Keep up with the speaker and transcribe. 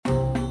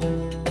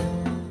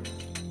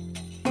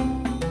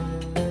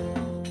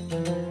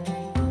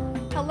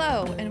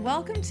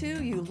Welcome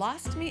to You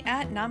Lost Me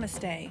at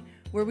Namaste,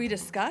 where we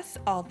discuss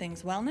all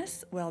things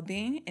wellness,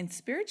 well-being, and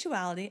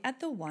spirituality at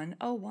the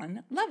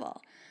 101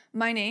 level.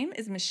 My name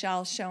is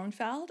Michelle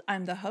Schoenfeld.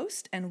 I'm the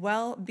host and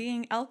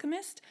well-being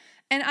alchemist,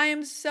 and I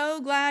am so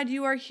glad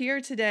you are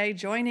here today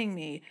joining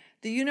me.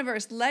 The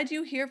universe led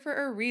you here for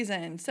a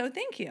reason, so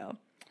thank you.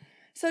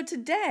 So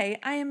today,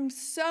 I am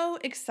so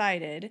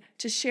excited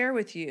to share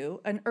with you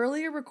an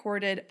earlier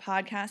recorded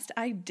podcast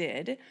I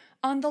did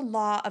on the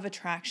law of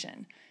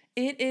attraction.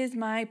 It is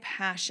my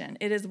passion.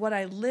 It is what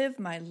I live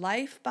my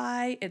life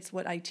by. It's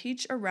what I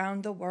teach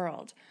around the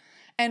world.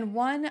 And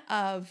one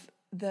of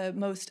the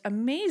most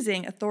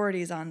amazing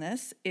authorities on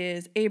this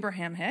is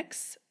Abraham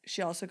Hicks.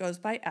 She also goes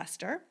by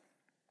Esther.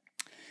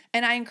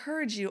 And I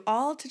encourage you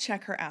all to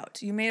check her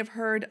out. You may have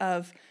heard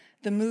of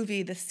the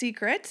movie The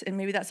Secret, and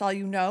maybe that's all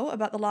you know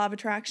about the law of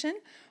attraction,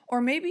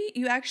 or maybe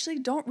you actually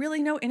don't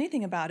really know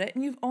anything about it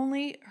and you've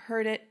only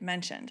heard it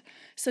mentioned.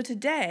 So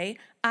today,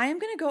 I am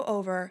going to go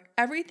over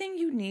everything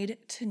you need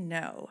to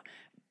know,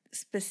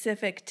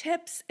 specific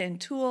tips and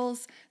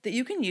tools that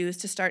you can use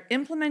to start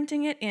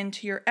implementing it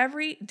into your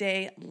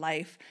everyday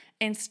life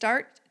and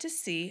start to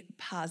see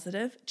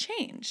positive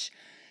change.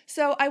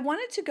 So I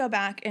wanted to go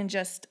back and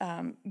just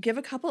give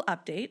a couple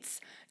updates.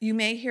 You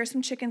may hear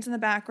some chickens in the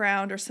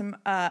background or some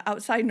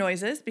outside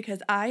noises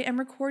because I am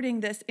recording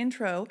this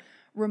intro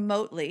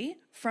remotely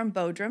from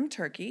Bodrum,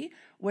 Turkey,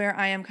 where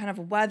I am kind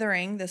of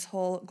weathering this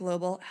whole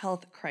global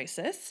health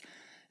crisis.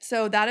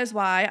 So that is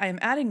why I am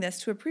adding this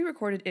to a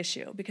pre-recorded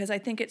issue, because I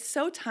think it's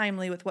so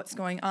timely with what's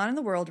going on in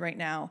the world right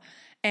now.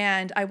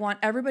 And I want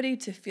everybody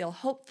to feel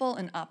hopeful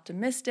and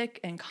optimistic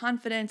and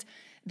confident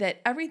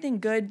that everything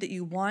good that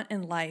you want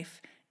in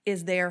life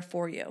is there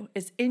for you.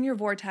 It's in your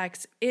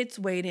vortex, it's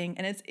waiting,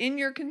 and it's in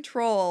your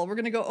control. We're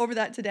going to go over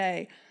that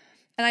today.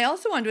 And I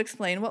also want to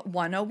explain what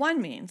 101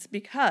 means,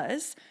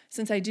 because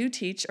since I do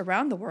teach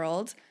around the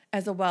world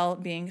as a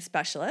well-being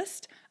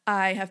specialist,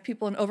 I have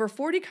people in over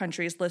 40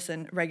 countries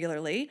listen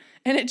regularly,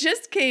 and it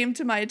just came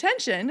to my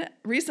attention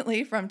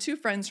recently from two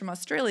friends from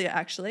Australia,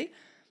 actually,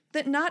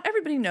 that not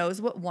everybody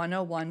knows what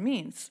 101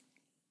 means.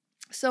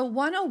 So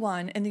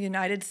 101 in the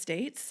United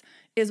States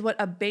is what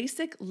a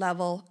basic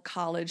level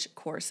college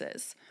course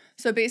is.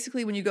 So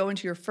basically, when you go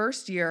into your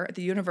first year at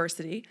the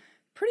university,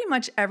 pretty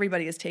much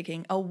everybody is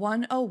taking a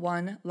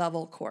 101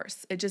 level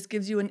course. It just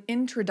gives you an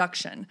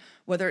introduction,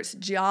 whether it's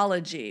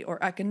geology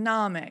or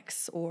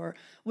economics or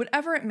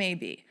whatever it may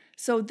be.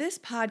 So this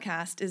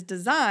podcast is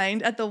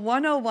designed at the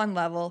 101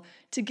 level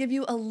to give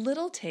you a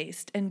little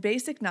taste and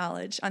basic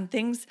knowledge on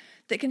things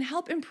that can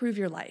help improve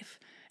your life.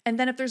 And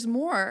then if there's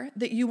more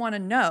that you want to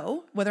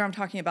know, whether I'm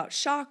talking about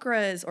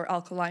chakras or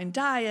alkaline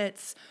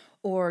diets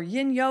or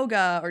yin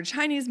yoga or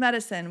Chinese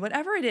medicine,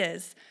 whatever it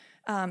is,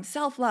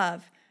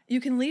 self-love,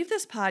 you can leave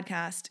this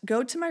podcast,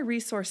 go to my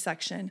resource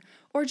section,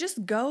 or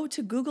just go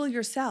to Google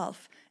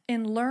yourself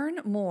and learn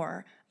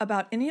more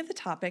about any of the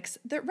topics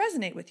that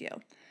resonate with you.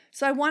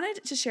 So I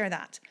wanted to share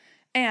that.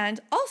 And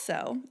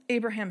also,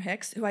 Abraham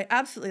Hicks, who I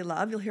absolutely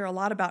love, you'll hear a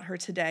lot about her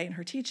today in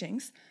her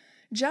teachings,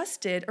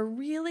 just did a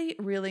really,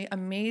 really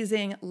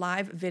amazing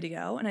live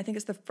video. And I think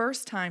it's the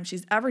first time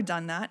she's ever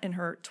done that in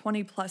her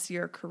 20 plus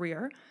year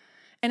career.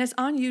 And it's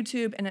on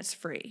YouTube and it's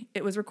free.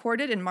 It was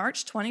recorded in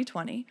March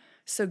 2020,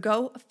 so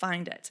go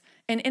find it.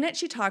 And in it,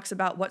 she talks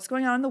about what's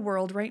going on in the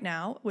world right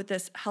now with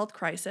this health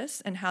crisis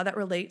and how that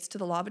relates to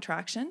the law of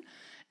attraction.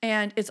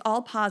 And it's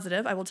all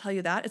positive, I will tell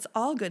you that. It's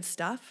all good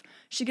stuff.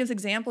 She gives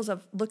examples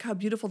of, look how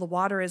beautiful the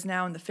water is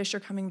now and the fish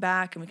are coming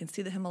back and we can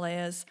see the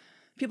Himalayas.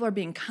 People are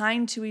being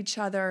kind to each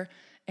other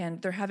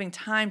and they're having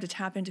time to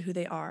tap into who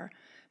they are.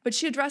 But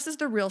she addresses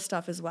the real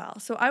stuff as well.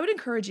 So I would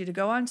encourage you to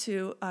go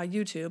onto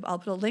YouTube. I'll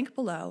put a link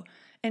below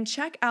and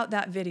check out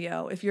that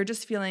video if you're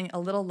just feeling a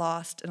little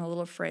lost and a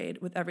little afraid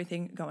with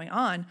everything going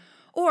on.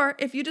 Or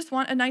if you just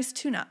want a nice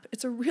tune-up.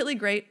 It's a really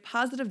great,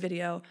 positive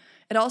video.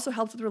 It also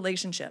helps with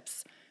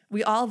relationships.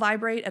 We all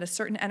vibrate at a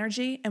certain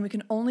energy, and we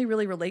can only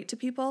really relate to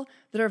people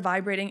that are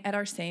vibrating at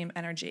our same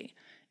energy.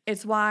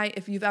 It's why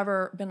if you've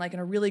ever been like in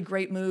a really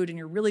great mood and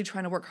you're really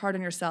trying to work hard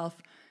on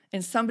yourself,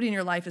 and somebody in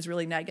your life is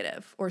really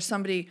negative, or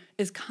somebody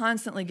is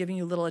constantly giving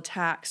you little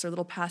attacks or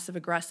little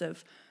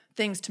passive-aggressive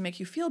things to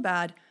make you feel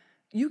bad,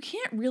 you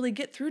can't really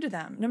get through to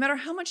them. No matter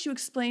how much you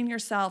explain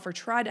yourself or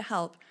try to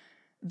help,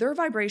 their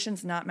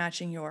vibration's not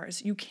matching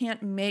yours. You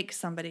can't make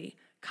somebody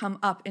come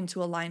up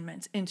into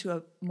alignment, into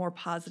a more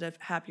positive,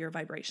 happier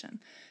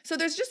vibration. So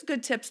there's just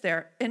good tips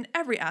there in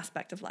every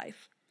aspect of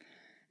life.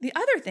 The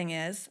other thing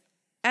is,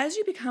 as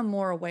you become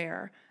more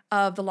aware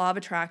of the law of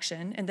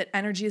attraction and that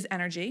energy is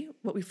energy,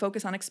 what we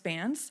focus on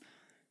expands,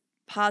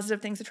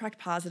 positive things attract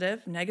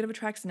positive, negative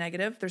attracts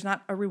negative. There's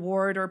not a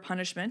reward or a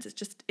punishment, it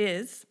just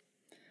is.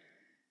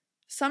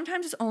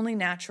 Sometimes it's only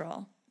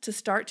natural to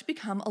start to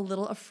become a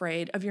little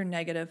afraid of your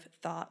negative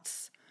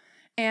thoughts.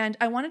 And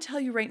I want to tell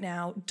you right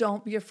now,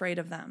 don't be afraid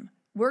of them.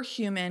 We're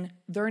human,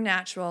 they're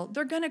natural,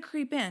 they're going to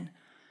creep in.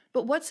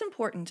 But what's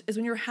important is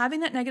when you're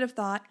having that negative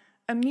thought,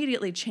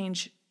 immediately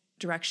change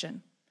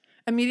direction.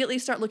 Immediately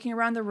start looking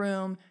around the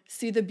room,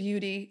 see the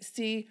beauty,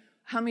 see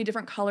how many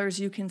different colors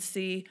you can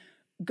see.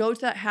 Go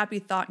to that happy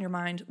thought in your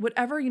mind.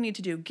 Whatever you need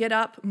to do, get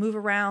up, move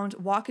around,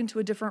 walk into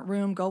a different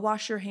room, go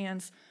wash your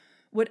hands,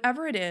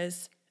 whatever it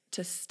is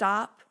to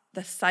stop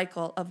the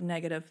cycle of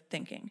negative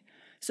thinking.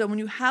 So when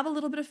you have a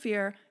little bit of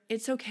fear,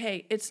 it's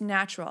okay. It's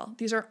natural.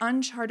 These are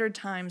uncharted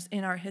times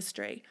in our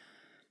history.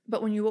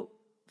 But when you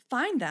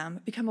find them,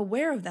 become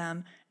aware of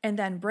them, and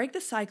then break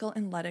the cycle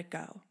and let it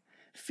go.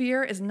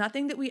 Fear is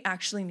nothing that we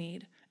actually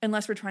need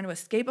unless we're trying to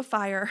escape a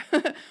fire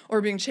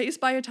or being chased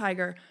by a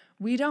tiger.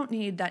 We don't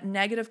need that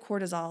negative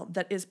cortisol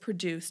that is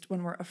produced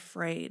when we're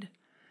afraid.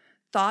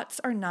 Thoughts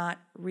are not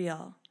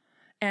real.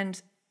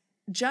 And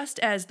just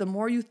as the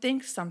more you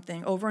think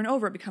something over and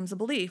over, it becomes a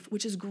belief,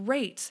 which is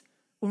great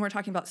when we're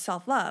talking about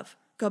self-love.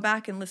 Go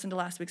back and listen to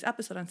last week's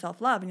episode on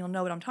self-love and you'll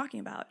know what I'm talking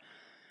about.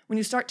 When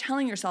you start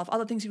telling yourself all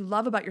the things you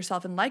love about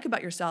yourself and like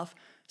about yourself,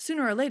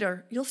 sooner or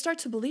later, you'll start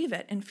to believe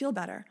it and feel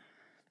better.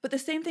 But the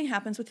same thing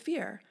happens with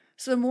fear.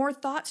 So the more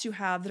thoughts you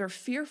have that are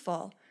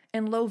fearful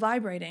and low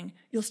vibrating,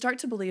 you'll start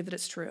to believe that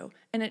it's true,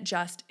 and it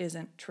just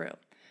isn't true.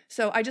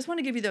 So I just want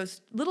to give you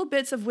those little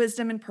bits of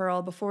wisdom and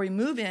pearl before we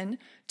move in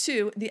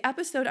to the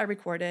episode I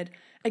recorded.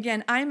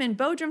 Again, I'm in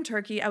Bodrum,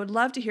 Turkey. I would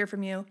love to hear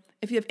from you.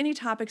 If you have any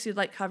topics you'd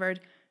like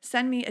covered,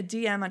 send me a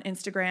DM on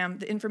Instagram.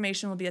 The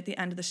information will be at the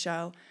end of the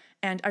show.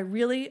 And I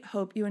really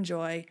hope you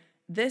enjoy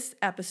this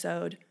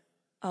episode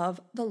of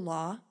The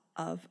Law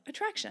of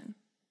Attraction.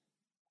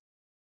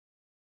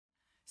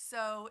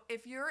 So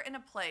if you're in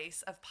a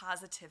place of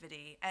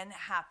positivity and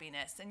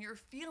happiness and you're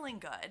feeling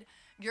good,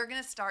 you're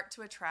going to start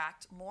to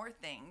attract more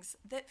things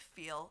that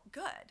feel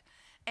good.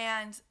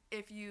 And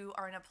if you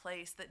are in a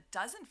place that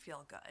doesn't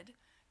feel good,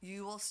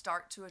 you will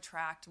start to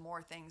attract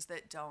more things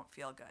that don't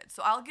feel good.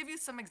 So I'll give you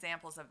some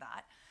examples of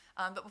that.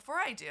 But before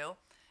I do,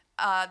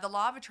 the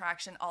Law of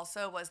Attraction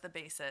also was the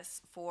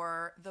basis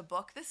for the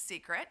book The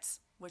Secret,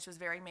 which was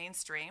very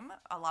mainstream.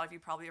 A lot of you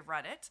probably have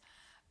read it.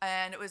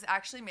 And it was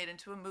actually made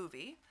into a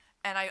movie.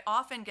 And I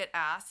often get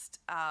asked,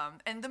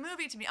 and the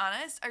movie, to be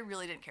honest, I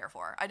really didn't care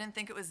for. I didn't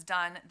think it was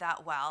done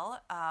that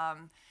well,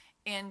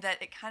 in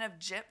that it kind of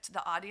gypped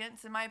the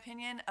audience, in my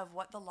opinion, of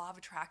what the Law of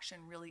Attraction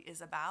really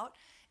is about.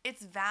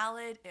 It's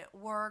valid, it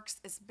works,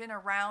 it's been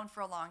around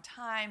for a long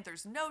time,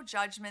 there's no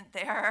judgment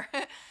there,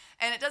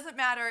 and it doesn't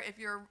matter if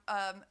you're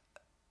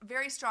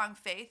very strong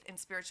faith in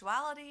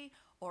spirituality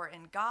or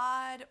in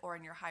God or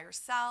in your higher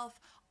self.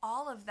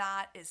 All of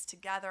that is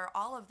together,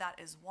 all of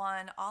that is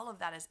one, all of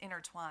that is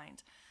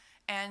intertwined.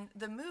 And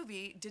the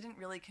movie didn't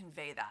really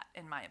convey that,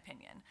 in my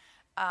opinion.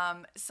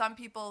 Some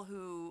people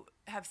who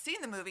have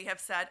seen the movie have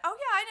said, oh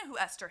yeah, I know who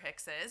Esther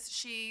Hicks is.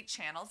 She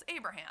channels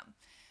Abraham.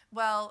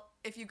 Well,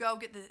 if you go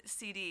get the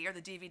CD or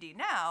the DVD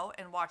now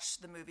and watch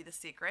the movie The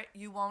Secret,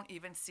 you won't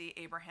even see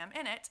Abraham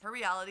in it. Her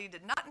reality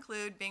did not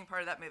include being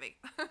part of that movie.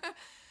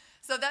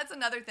 So that's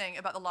another thing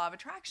about the Law of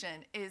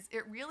Attraction, is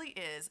it really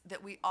is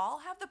that we all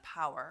have the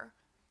power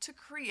to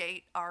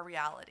create our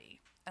reality.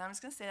 And I'm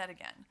just going to say that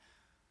again.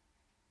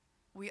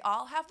 We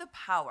all have the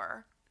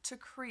power to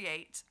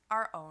create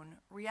our own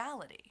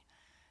reality.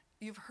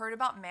 You've heard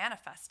about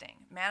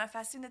manifesting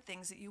the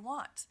things that you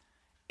want.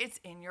 It's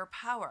in your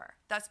power.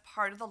 That's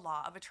part of the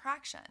Law of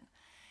Attraction.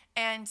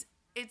 And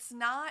it's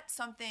not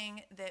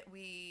something that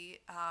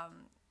we,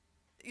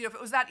 if it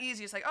was that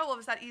easy, it's like, oh, well, if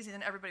it's that easy,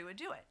 then everybody would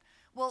do it.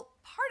 Well,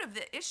 part of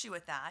the issue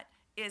with that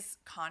is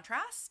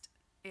contrast,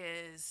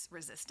 is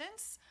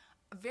resistance.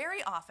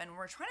 Very often when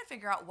we're trying to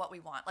figure out what we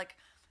want,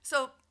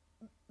 so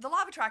the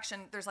Law of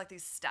Attraction, there's like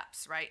these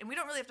steps, right? And we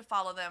don't really have to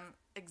follow them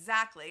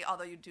exactly,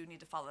 although you do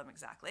need to follow them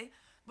exactly,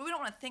 but we don't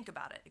want to think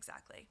about it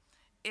exactly.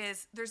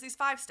 There's these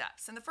 5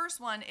 steps. And the first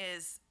one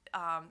is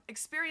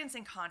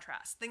experiencing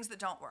contrast, things that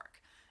don't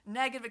work,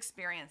 negative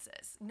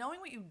experiences. Knowing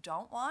what you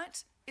don't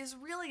want is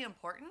really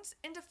important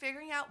into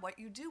figuring out what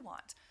you do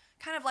want.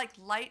 Kind of like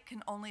light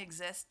can only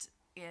exist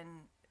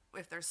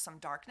if there's some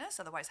darkness,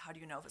 otherwise how do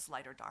you know if it's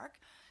light or dark?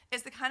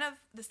 It's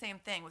the same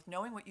thing with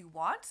knowing what you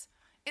want.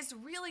 It's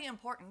really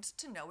important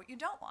to know what you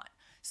don't want.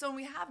 So when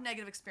we have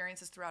negative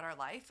experiences throughout our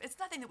life, it's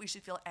nothing that we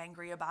should feel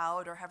angry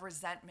about or have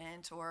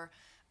resentment or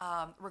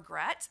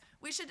regret.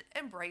 We should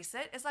embrace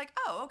it as like,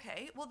 oh,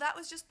 okay, well, that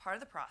was just part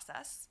of the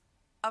process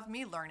of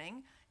me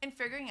learning and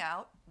figuring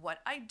out what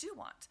I do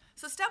want.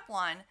 So step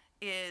 1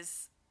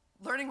 is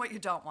learning what you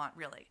don't want,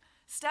 really.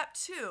 Step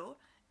 2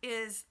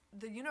 is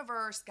the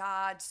universe,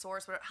 God,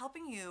 source, whatever,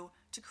 helping you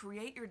to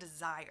create your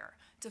desire,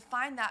 to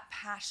find that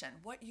passion,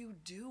 what you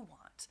do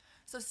want.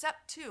 So step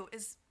 2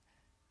 is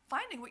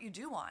finding what you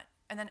do want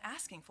and then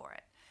asking for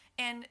it.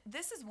 And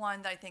this is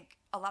one that I think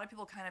a lot of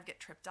people kind of get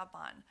tripped up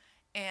on,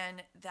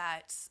 and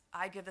that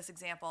I give this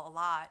example a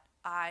lot.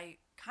 I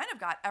kind of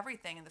got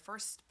everything in the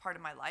first part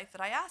of my life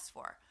that I asked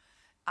for.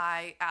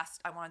 I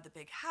wanted the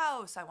big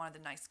house, I wanted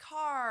the nice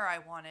car, I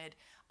wanted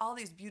all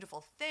these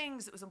beautiful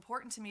things. It was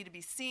important to me to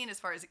be seen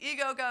as far as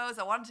ego goes.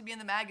 I wanted to be in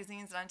the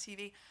magazines and on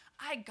TV.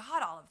 I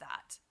got all of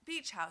that.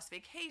 Beach house,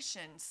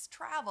 vacations,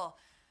 travel.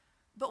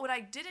 But what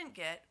I didn't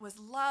get was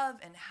love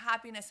and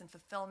happiness and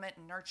fulfillment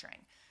and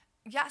nurturing.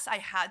 Yes, I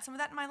had some of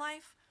that in my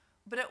life,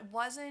 but it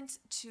wasn't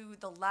to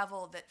the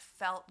level that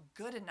felt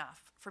good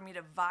enough for me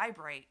to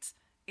vibrate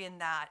in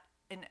that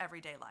in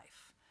everyday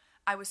life.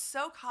 I was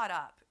so caught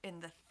up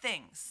in the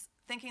things,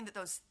 thinking that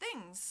those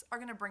things are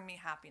going to bring me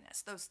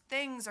happiness. Those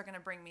things are going to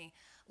bring me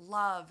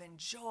love and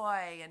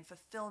joy and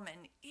fulfillment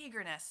and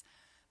eagerness.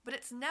 But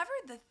it's never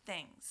the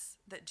things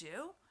that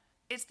do.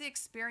 It's the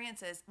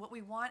experiences. What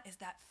we want is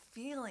that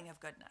feeling of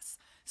goodness.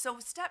 So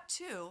step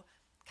 2,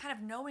 kind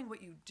of knowing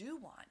what you do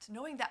want,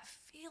 knowing that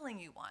feeling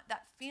you want,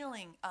 that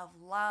feeling of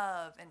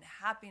love and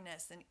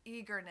happiness and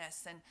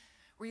eagerness, and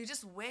where you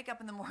just wake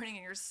up in the morning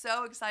and you're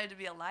so excited to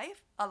be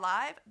alive,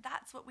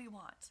 that's what we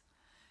want.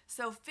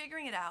 So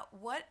figuring it out,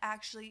 what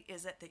actually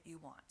is it that you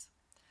want?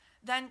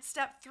 Then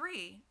step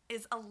 3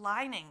 is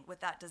aligning with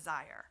that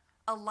desire,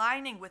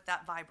 aligning with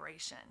that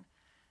vibration.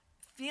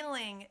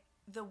 Feeling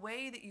the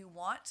way that you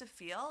want to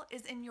feel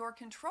is in your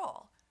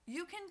control.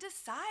 You can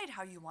decide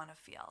how you want to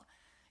feel.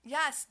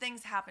 Yes,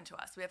 things happen to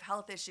us. We have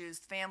health issues,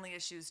 family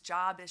issues,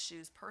 job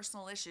issues,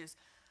 personal issues.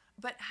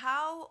 But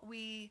how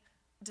we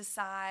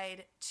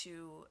decide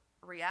to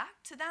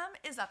react to them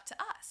is up to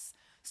us.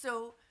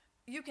 So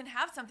you can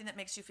have something that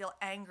makes you feel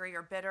angry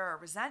or bitter or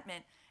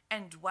resentment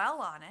and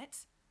dwell on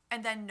it,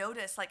 and then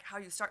notice like how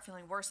you start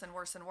feeling worse and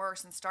worse and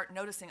worse, and start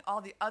noticing all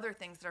the other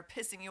things that are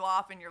pissing you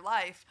off in your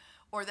life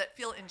or that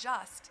feel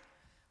unjust.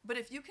 But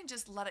if you can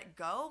just let it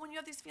go when you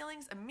have these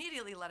feelings,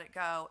 immediately let it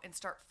go and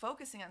start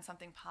focusing on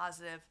something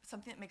positive,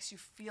 something that makes you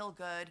feel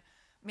good,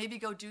 maybe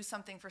go do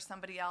something for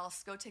somebody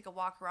else, go take a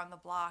walk around the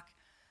block,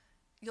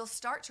 you'll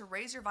start to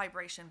raise your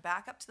vibration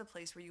back up to the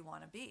place where you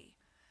want to be.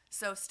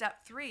 So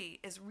step 3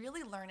 is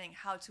really learning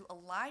how to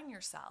align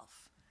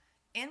yourself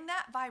in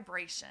that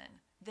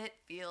vibration that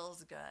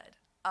feels good,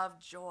 of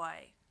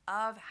joy,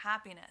 of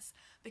happiness.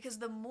 Because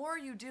the more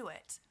you do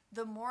it,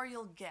 the more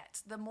you'll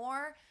get, the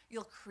more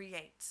you'll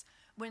create.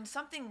 When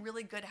something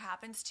really good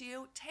happens to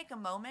you, take a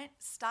moment,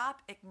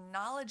 stop,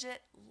 acknowledge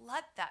it,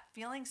 let that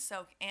feeling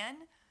soak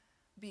in,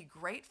 be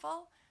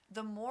grateful.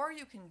 The more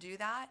you can do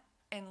that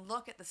and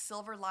look at the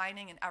silver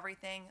lining and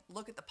everything,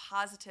 look at the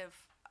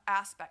positive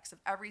aspects of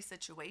every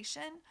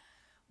situation,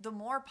 the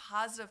more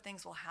positive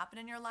things will happen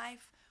in your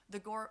life,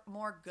 the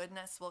more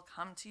goodness will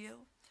come to you.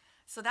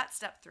 So that's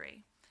step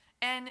 3.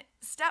 And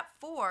step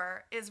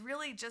 4 is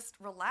really just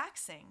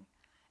relaxing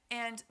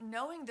and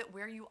knowing that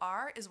where you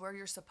are is where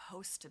you're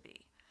supposed to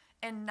be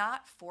and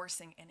not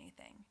forcing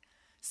anything.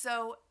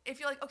 So if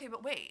you're like, okay,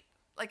 but wait,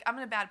 like I'm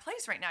in a bad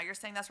place right now. You're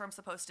saying that's where I'm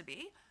supposed to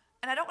be.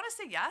 And I don't want to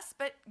say yes,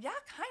 but yeah,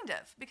 kind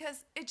of,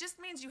 because it just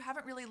means you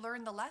haven't really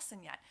learned the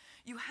lesson yet.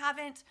 You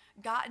haven't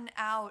gotten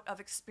out of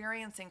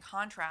experiencing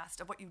contrast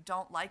of what you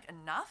don't like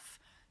enough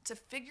to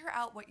figure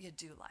out what you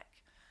do like.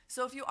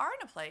 So if you are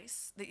in a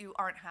place that you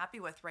aren't happy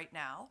with right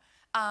now,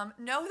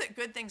 know that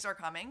good things are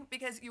coming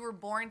because you were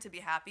born to be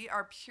happy.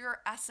 Our pure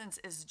essence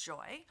is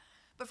joy.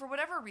 But for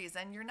whatever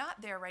reason, you're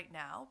not there right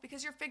now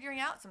because you're figuring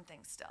out some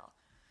things still.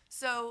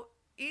 So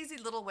easy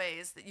little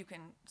ways that you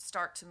can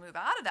start to move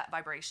out of that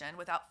vibration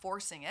without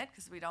forcing it,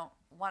 because we don't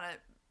want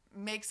to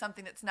make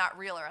something that's not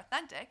real or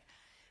authentic,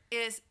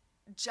 is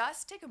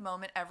just take a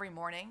moment every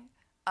morning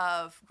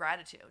of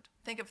gratitude.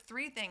 Think of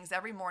 3 things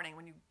every morning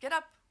when you get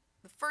up,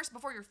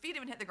 before your feet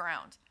even hit the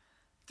ground.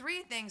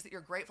 3 things that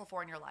you're grateful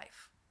for in your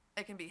life.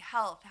 It can be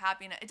health,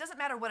 happiness. It doesn't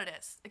matter what it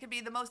is. It could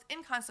be the most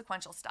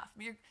inconsequential stuff.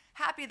 You're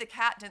happy the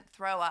cat didn't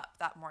throw up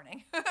that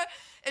morning.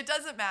 It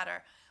doesn't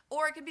matter.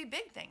 Or it can be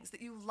big things,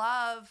 that you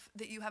love,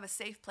 that you have a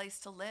safe place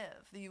to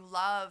live, that you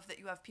love, that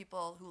you have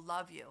people who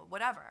love you,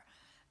 whatever.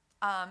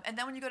 And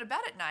then when you go to bed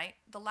at night,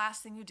 the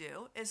last thing you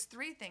do is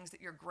 3 things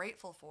that you're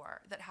grateful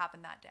for that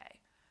happened that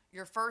day.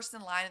 You're first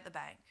in line at the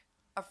bank.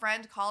 A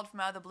friend called from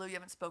out of the blue you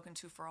haven't spoken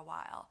to for a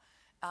while.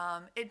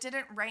 It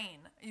didn't rain.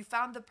 You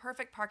found the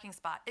perfect parking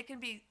spot. It can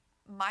be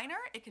minor,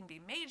 it can be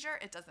major,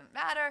 it doesn't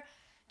matter.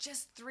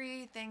 Just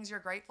 3 things you're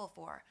grateful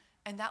for.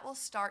 And that will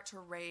start to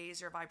raise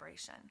your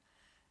vibration.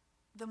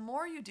 The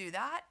more you do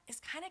that,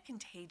 it's kind of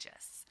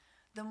contagious.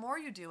 The more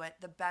you do it,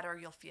 the better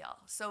you'll feel.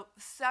 So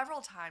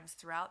several times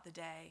throughout the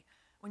day,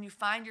 when you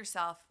find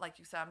yourself, like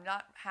you said, I'm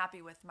not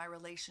happy with my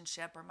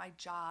relationship or my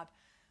job,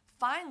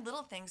 find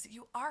little things that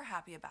you are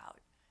happy about.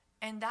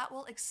 And that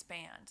will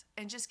expand.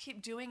 And just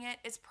keep doing it.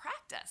 It's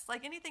practice,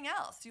 like anything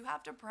else. You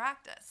have to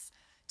practice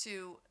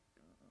to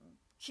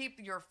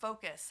keep your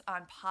focus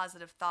on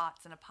positive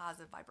thoughts and a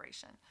positive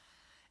vibration.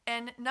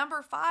 And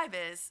number 5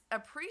 is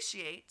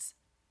appreciate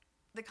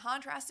the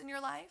contrast in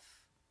your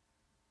life.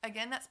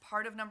 Again, that's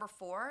part of number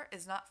 4,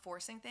 is not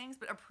forcing things,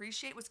 but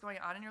appreciate what's going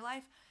on in your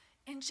life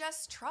and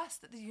just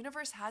trust that the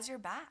universe has your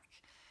back.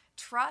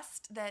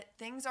 Trust that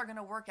things are going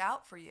to work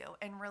out for you,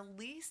 and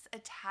release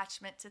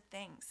attachment to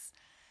things,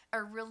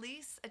 or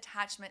release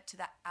attachment to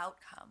that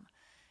outcome.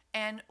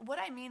 And what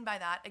I mean by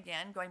that,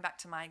 again, going back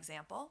to my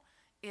example,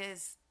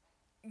 is,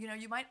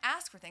 you might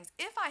ask for things.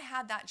 If I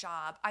had that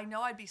job, I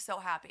know I'd be so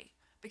happy,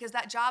 because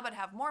that job I'd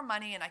have more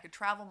money and I could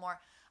travel more.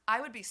 I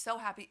would be so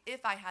happy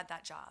if I had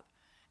that job.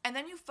 And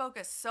then you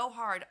focus so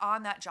hard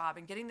on that job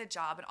and getting the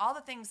job and all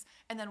the things.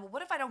 And then, well,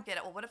 what if I don't get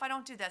it? Well, what if I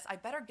don't do this? I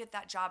better get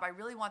that job. I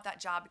really want that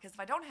job, because if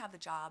I don't have the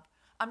job,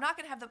 I'm not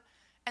going to have the.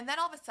 And then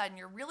all of a sudden,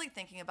 you're really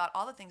thinking about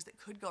all the things that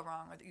could go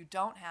wrong or that you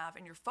don't have,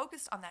 and you're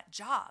focused on that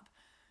job.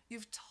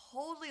 You've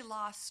totally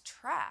lost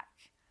track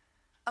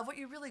of what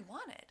you really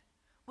wanted,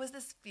 was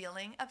this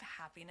feeling of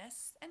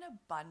happiness and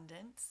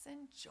abundance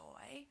and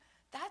joy.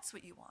 That's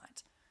what you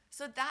want.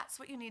 So that's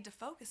what you need to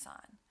focus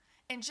on.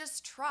 And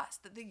just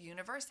trust that the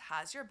universe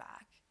has your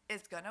back,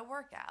 is going to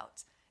work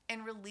out,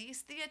 and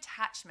release the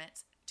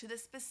attachment to the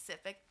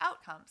specific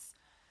outcomes.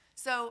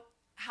 So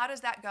how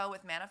does that go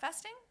with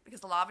manifesting?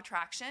 Because the law of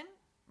attraction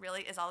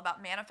really is all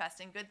about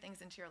manifesting good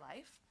things into your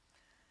life.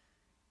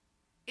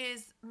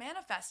 Is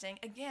manifesting,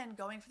 again,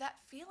 going for that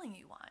feeling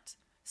you want.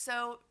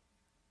 So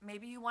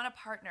maybe you want a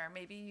partner.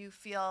 Maybe you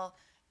feel,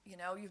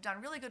 you've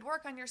done really good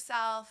work on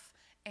yourself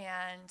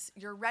and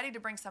you're ready to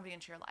bring somebody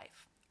into your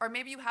life. Or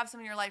maybe you have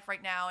someone in your life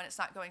right now and it's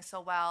not going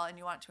so well and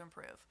you want to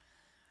improve.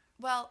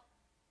 Well,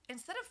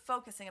 instead of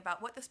focusing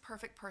about what this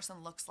perfect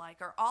person looks like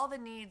or all the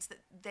needs that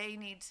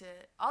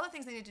all the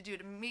things they need to do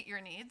to meet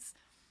your needs,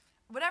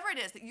 whatever it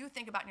is that you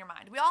think about in your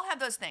mind. We all have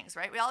those things,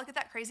 right? We all get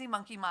that crazy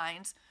monkey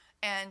mind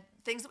and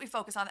things that we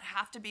focus on that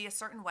have to be a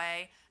certain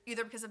way,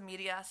 either because of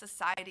media,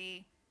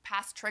 society,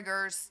 past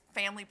triggers,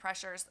 family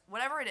pressures,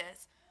 whatever it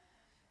is.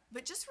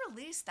 But just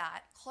release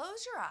that.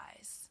 Close your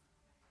eyes.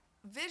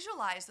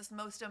 Visualize this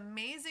most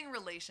amazing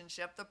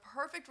relationship, the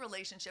perfect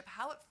relationship,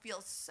 how it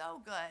feels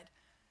so good.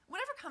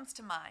 Whatever comes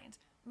to mind.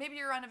 Maybe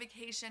you're on a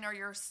vacation or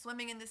you're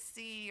swimming in the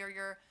sea or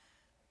you're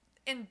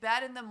in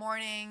bed in the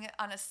morning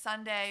on a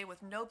Sunday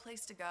with no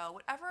place to go.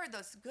 Whatever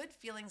those good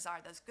feelings are,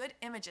 those good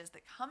images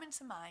that come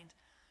into mind,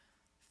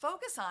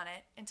 focus on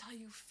it until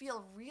you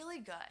feel really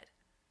good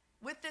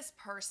with this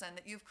person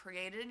that you've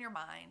created in your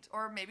mind,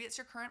 or maybe it's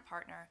your current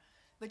partner,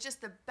 but just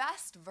the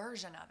best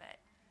version of it.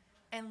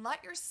 And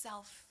let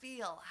yourself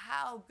feel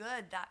how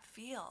good that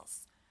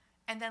feels.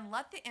 And then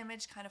let the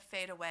image kind of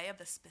fade away of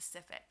the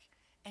specific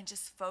and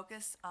just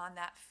focus on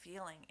that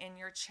feeling in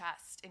your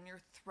chest, in your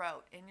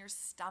throat, in your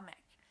stomach.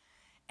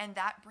 And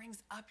that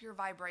brings up your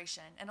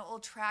vibration and it will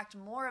attract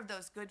more of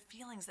those good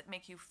feelings that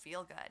make you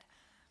feel good.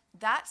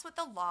 That's what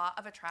the law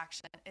of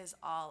attraction is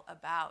all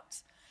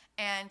about.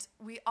 And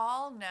we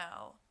all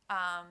know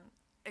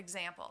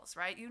examples,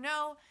 right? You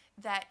know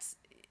that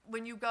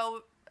when you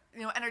go,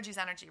 energy is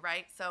energy,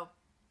 right? So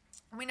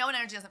we know when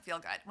energy doesn't feel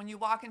good. When you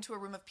walk into a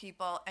room of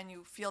people and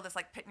you feel this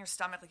like pit in your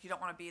stomach, like you don't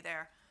want to be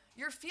there,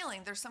 you're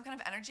feeling there's some kind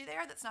of energy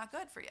there that's not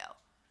good for you.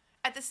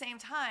 At the same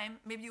time,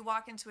 maybe you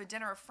walk into a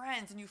dinner of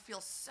friends and you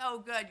feel so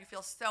good, you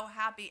feel so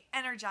happy,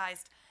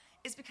 energized.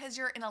 It's because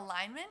you're in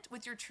alignment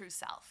with your true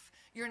self.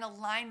 You're in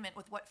alignment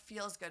with what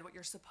feels good, what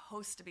you're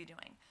supposed to be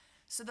doing.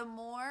 So the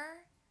more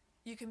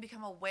you can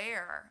become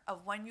aware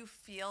of when you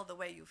feel the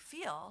way you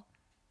feel,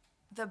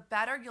 the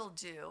better you'll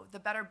do, the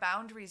better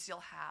boundaries you'll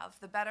have,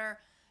 the better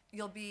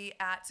you'll be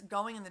at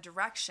going in the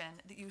direction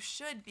that you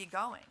should be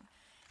going.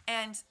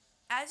 And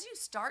as you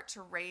start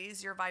to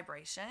raise your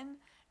vibration,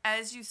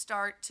 as you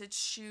start to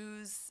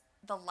choose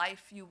the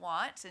life you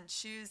want and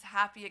choose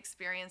happy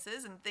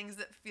experiences and things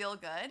that feel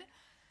good,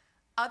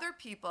 other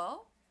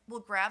people will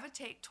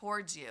gravitate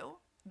towards you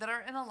that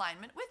are in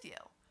alignment with you.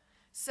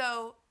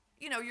 So,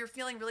 you're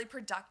feeling really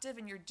productive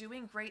and you're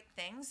doing great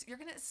things. You're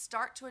going to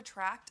start to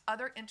attract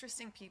other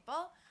interesting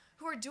people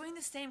who are doing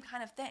the same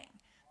kind of thing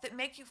that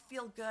make you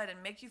feel good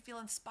and make you feel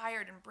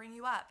inspired and bring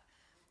you up.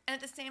 And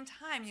at the same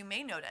time, you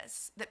may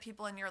notice that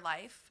people in your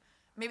life,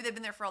 maybe they've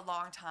been there for a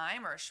long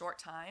time or a short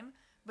time,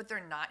 but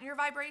they're not in your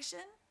vibration,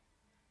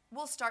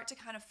 will start to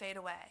kind of fade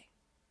away.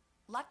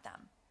 Let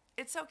them.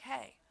 It's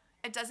okay.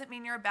 It doesn't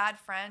mean you're a bad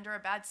friend or a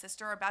bad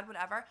sister or a bad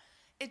whatever.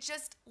 It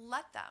just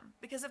let them.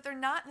 Because if they're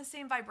not in the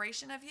same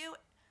vibration of you,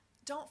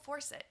 don't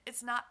force it.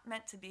 It's not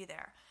meant to be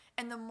there.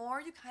 And the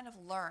more you kind of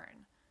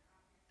learn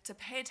to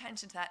pay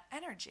attention to that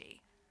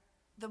energy,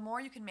 the more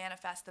you can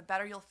manifest, the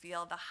better you'll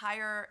feel, the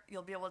higher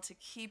you'll be able to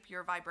keep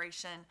your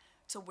vibration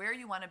to where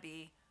you want to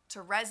be, to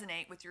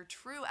resonate with your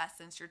true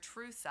essence, your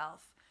true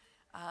self.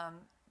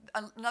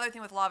 Another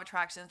thing with law of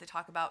attraction is they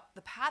talk about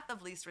the path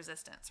of least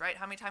resistance, right?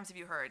 How many times have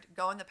you heard,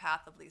 go in the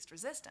path of least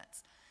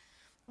resistance?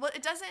 Well,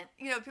 it doesn't,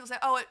 people say,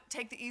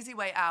 take the easy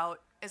way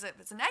out, it's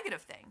a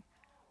negative thing.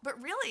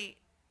 But really,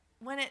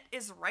 when it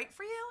is right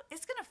for you,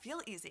 it's going to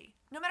feel easy,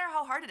 no matter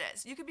how hard it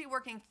is. You could be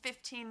working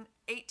 15,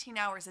 18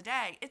 hours a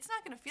day. It's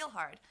not going to feel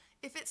hard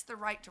if it's the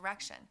right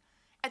direction.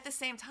 At the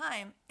same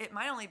time, it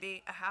might only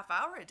be a half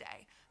hour a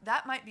day.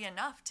 That might be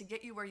enough to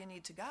get you where you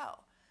need to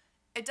go.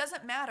 It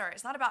doesn't matter.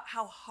 It's not about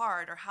how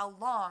hard or how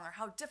long or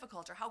how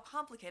difficult or how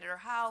complicated or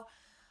how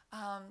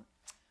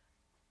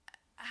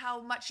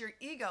much your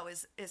ego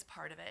is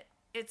part of it.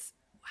 It's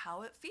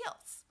how it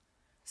feels.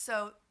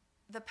 So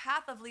the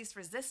path of least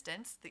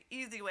resistance, the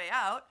easy way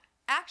out,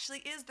 actually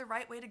is the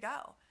right way to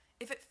go.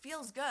 If it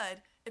feels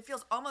good, it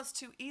feels almost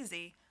too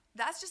easy,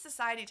 that's just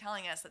society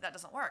telling us that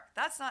doesn't work.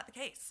 That's not the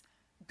case.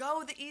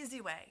 Go the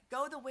easy way.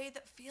 Go the way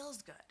that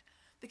feels good.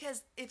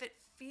 Because if it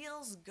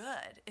feels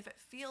good, if it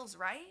feels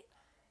right,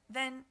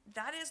 then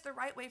that is the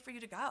right way for you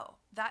to go.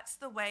 That's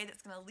the way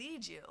that's going to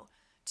lead you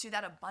to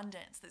that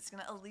abundance, that's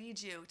going to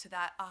lead you to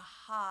that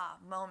aha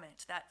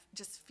moment, that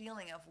just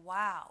feeling of,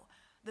 wow,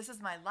 this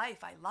is my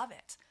life, I love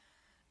it.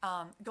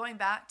 Going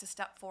back to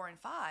step 4 and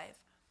 5,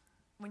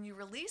 when you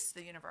release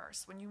the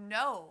universe, when you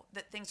know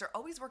that things are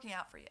always working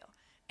out for you,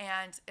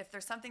 and if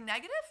there's something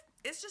negative,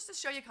 it's just to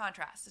show you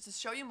contrast. It's to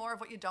show you more of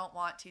what you don't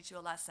want, teach you a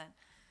lesson.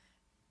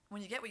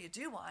 When you get what you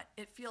do want,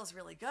 it feels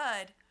really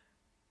good.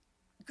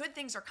 Good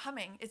things are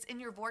coming. It's in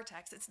your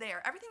vortex. It's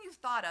there. Everything you've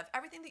thought of,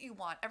 everything that you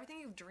want, everything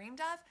you've dreamed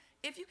of,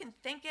 if you can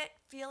think it,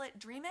 feel it,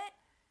 dream it,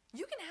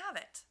 you can have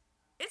it.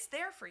 It's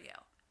there for you.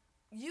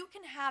 You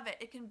can have it.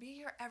 It can be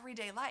your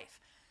everyday life.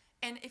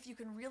 And if you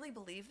can really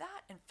believe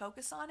that and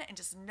focus on it and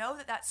just know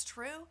that that's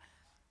true,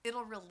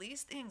 it'll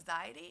release the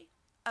anxiety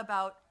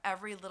about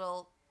every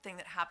little thing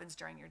that happens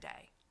during your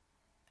day.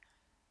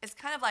 It's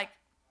kind of like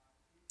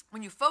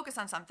when you focus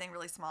on something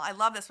really small. I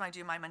love this when I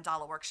do my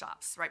mandala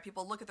workshops, right?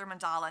 People look at their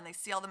mandala and they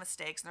see all the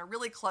mistakes and they're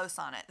really close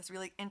on it, this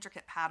really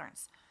intricate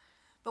patterns.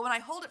 But when I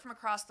hold it from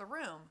across the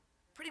room,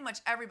 pretty much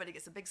everybody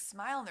gets a big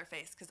smile on their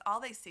face because all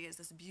they see is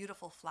this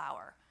beautiful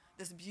flower,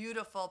 this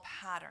beautiful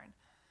pattern.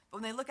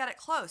 But when they look at it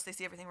close, they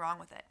see everything wrong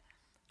with it.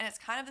 And it's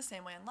kind of the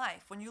same way in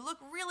life. When you look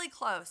really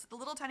close at the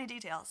little tiny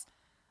details,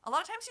 a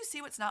lot of times you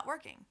see what's not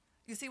working.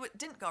 You see what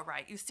didn't go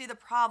right. You see the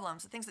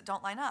problems, the things that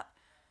don't line up.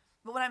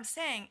 But what I'm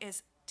saying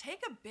is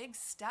take a big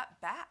step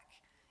back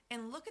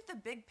and look at the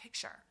big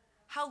picture.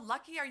 How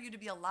lucky are you to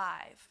be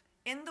alive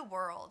in the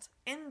world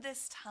in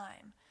this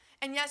time?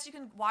 And yes, you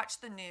can watch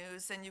the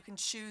news and you can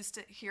choose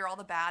to hear all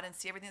the bad and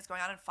see everything that's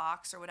going on in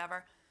Fox or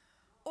whatever.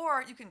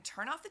 Or you can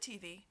turn off the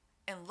TV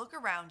and look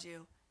around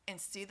you and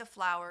see the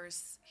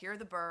flowers, hear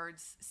the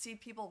birds, see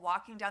people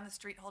walking down the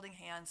street holding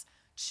hands.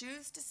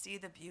 Choose to see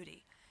the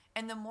beauty.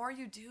 And the more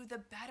you do, the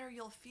better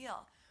you'll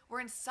feel.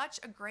 We're in such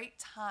a great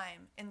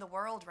time in the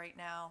world right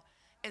now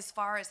as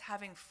far as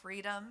having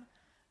freedom,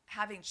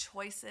 having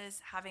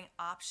choices, having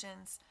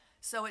options.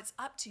 So it's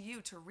up to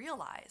you to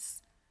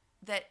realize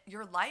that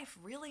your life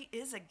really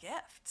is a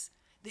gift,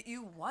 that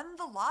you won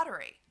the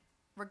lottery.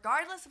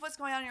 Regardless of what's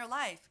going on in your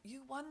life,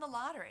 you won the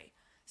lottery.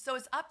 So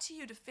it's up to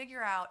you to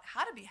figure out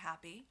how to be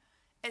happy.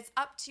 It's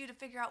up to you to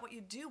figure out what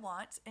you do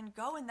want and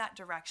go in that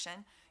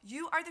direction.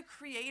 You are the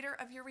creator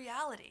of your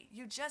reality.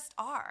 You just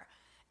are.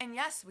 And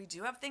yes, we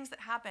do have things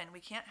that happen. We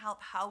can't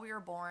help how we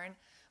were born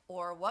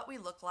or what we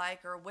look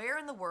like or where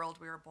in the world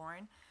we were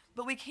born,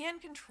 but we can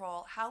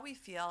control how we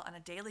feel on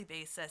a daily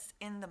basis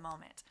in the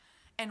moment.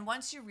 And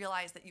once you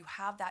realize that you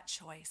have that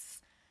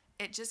choice,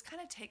 it just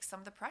kind of takes some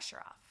of the pressure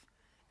off.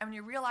 And when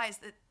you realize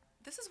that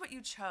this is what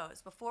you chose.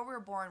 Before we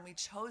were born, we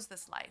chose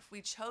this life.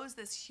 We chose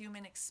this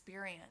human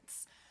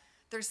experience.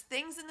 There's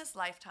things in this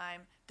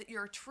lifetime that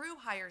your true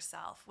higher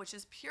self, which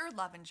is pure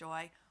love and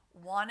joy,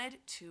 wanted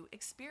to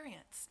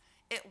experience.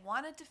 It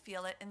wanted to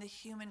feel it in the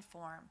human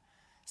form.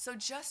 So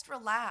just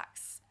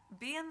relax,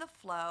 be in the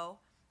flow,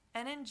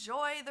 and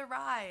enjoy the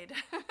ride.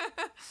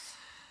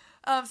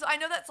 So I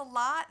know that's a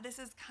lot. This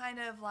is kind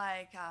of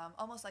like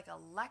almost like a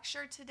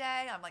lecture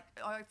today.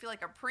 I feel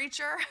like a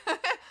preacher.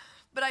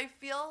 But I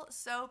feel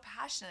so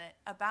passionate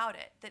about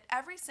it that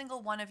every single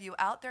one of you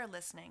out there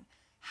listening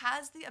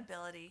has the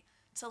ability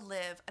to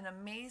live an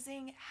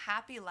amazing,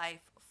 happy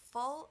life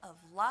full of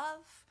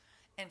love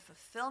and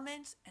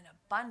fulfillment and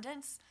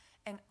abundance.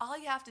 And all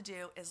you have to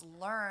do is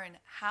learn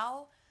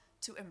how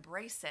to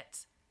embrace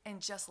it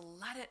and just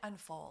let it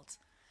unfold.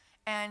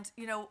 And,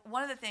 you know,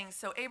 one of the things,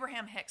 so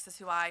Abraham Hicks is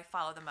who I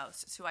follow the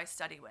most. It's who I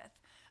study with.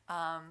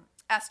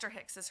 Esther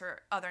Hicks is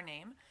her other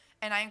name.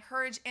 And I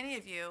encourage any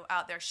of you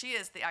out there, she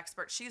is the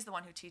expert. She's the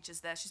one who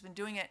teaches this. She's been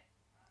doing it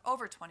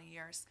over 20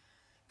 years.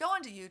 Go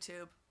onto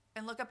YouTube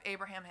and look up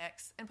Abraham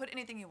Hicks and put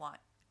anything you want.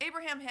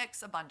 Abraham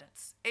Hicks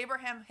abundance.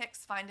 Abraham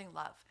Hicks finding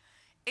love.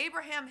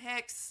 Abraham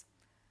Hicks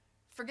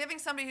forgiving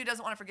somebody who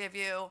doesn't want to forgive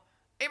you.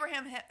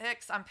 Abraham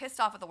Hicks, I'm pissed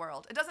off at the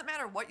world. It doesn't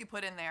matter what you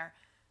put in there.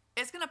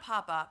 It's going to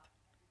pop up.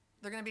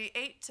 They're going to be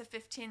 8 to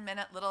 15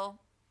 minute little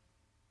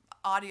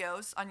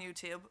audios on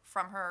YouTube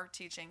from her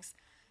teachings.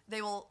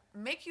 They will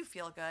make you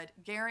feel good,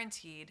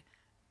 guaranteed.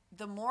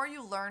 The more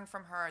you learn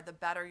from her, the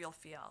better you'll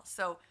feel.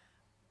 So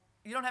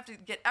you don't have to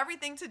get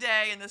everything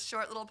today in this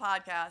short little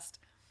podcast.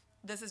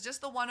 This is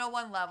just the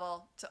 101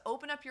 level to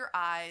open up your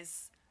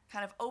eyes,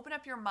 kind of open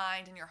up your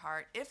mind and your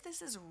heart. If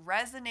this is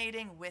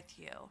resonating with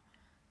you,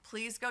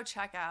 please go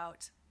check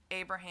out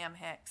Abraham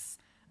Hicks.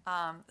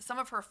 Some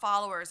of her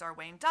followers are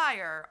Wayne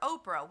Dyer,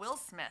 Oprah, Will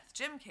Smith,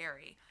 Jim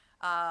Carrey,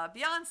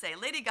 Beyonce,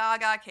 Lady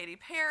Gaga, Katy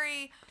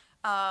Perry.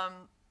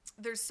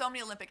 There's so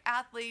many Olympic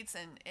athletes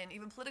and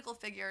even political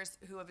figures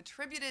who have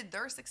attributed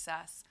their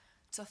success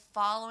to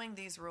following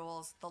these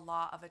rules, the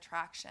law of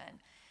attraction.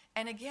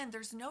 And again,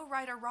 there's no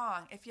right or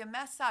wrong. If you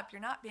mess up,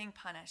 you're not being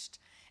punished.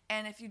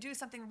 And if you do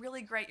something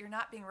really great, you're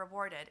not being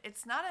rewarded.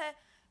 It's not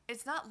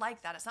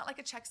like that. It's not like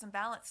a checks and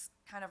balance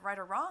kind of right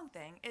or wrong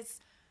thing. It's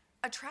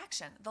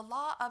attraction, the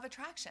law of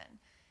attraction.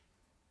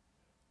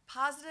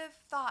 Positive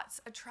thoughts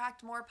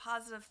attract more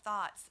positive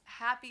thoughts.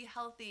 Happy,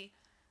 healthy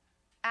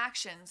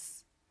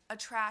actions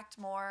attract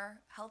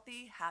more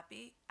healthy,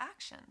 happy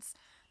actions.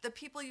 The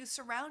people you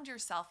surround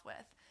yourself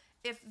with,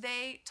 if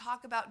they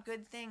talk about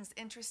good things,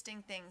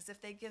 interesting things,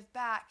 if they give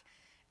back,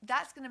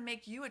 that's going to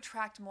make you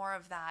attract more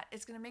of that.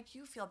 It's going to make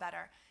you feel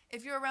better.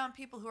 If you're around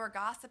people who are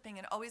gossiping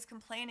and always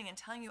complaining and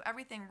telling you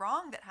everything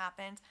wrong that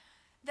happened,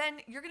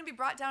 then you're going to be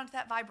brought down to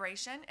that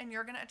vibration and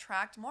you're going to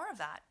attract more of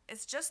that.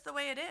 It's just the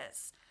way it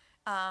is.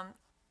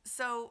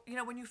 So,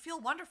 when you feel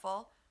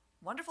wonderful,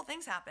 wonderful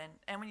things happen.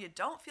 And when you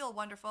don't feel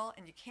wonderful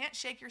and you can't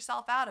shake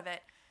yourself out of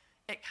it,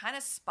 it kind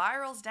of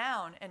spirals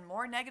down and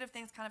more negative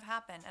things kind of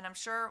happen. And I'm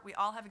sure we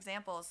all have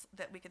examples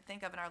that we could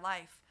think of in our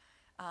life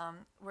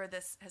where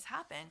this has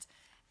happened.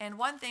 And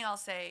one thing I'll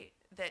say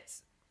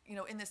that's,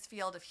 in this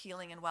field of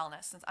healing and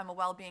wellness, since I'm a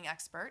well-being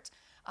expert,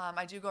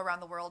 I do go around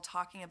the world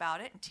talking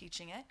about it and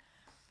teaching it,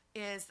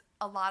 is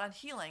a lot on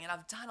healing. And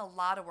I've done a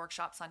lot of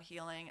workshops on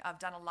healing. I've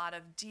done a lot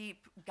of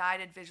deep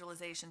guided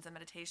visualizations and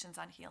meditations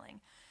on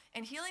healing.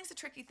 And healing's a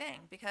tricky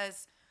thing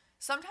because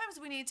sometimes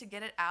we need to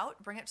get it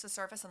out, bring it to the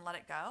surface and let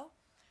it go.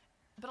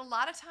 But a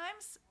lot of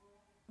times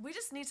we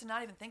just need to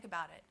not even think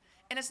about it.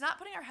 And it's not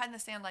putting our head in the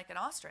sand like an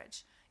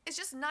ostrich. It's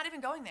just not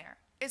even going there.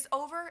 It's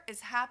over,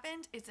 it's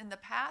happened, it's in the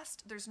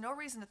past. There's no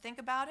reason to think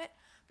about it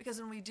because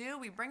when we do,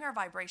 we bring our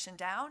vibration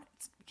down.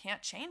 We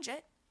can't change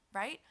it,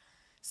 right?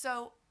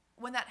 So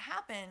when that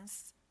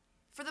happens,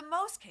 for the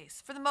most,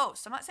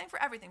 I'm not saying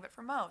for everything, but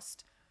for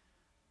most,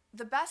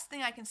 the best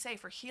thing I can say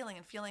for healing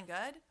and feeling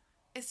good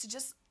is to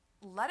just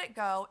let it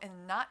go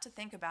and not to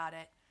think about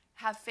it.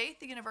 Have faith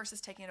the universe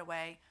is taking it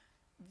away.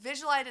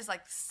 Visualize it as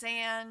like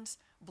sand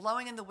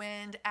blowing in the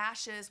wind,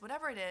 ashes,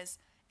 whatever it is,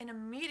 and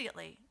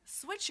immediately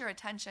switch your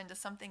attention to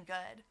something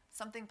good,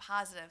 something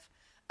positive,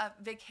 a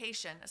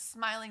vacation, a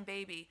smiling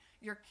baby,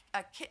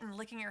 a kitten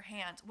licking your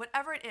hand,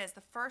 whatever it is,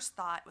 the first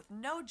thought with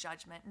no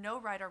judgment, no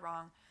right or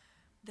wrong,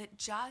 that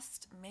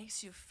just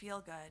makes you feel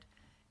good.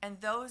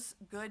 And those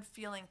good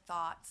feeling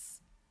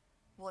thoughts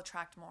will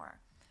attract more.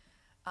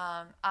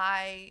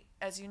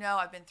 As you know,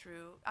 I've been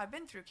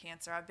through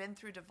cancer. I've been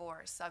through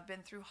divorce. I've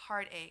been through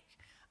heartache.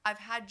 I've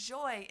had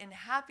joy and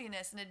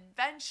happiness and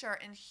adventure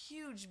and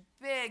huge,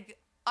 big,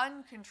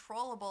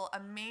 uncontrollable,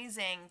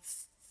 amazing,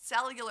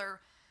 cellular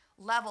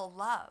level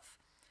love.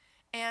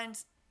 And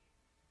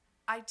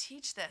I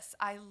teach this.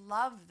 I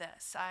love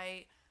this.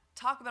 I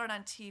talk about it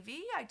on TV.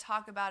 I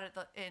talk about it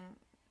in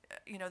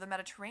the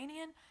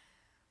Mediterranean.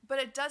 But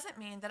it doesn't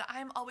mean that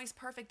I'm always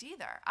perfect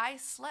either. I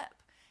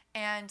slip.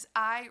 And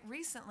I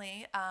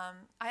recently, I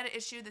had an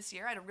issue this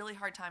year. I had a really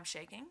hard time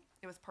shaking.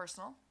 It was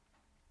personal.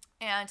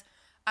 And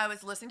I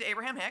was listening to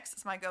Abraham Hicks,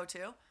 it's my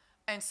go-to,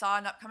 and saw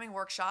an upcoming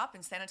workshop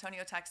in San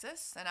Antonio,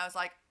 Texas. And I was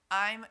like,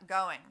 I'm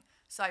going.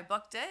 So I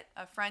booked it.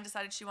 A friend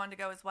decided she wanted to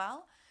go as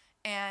well.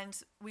 And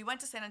we went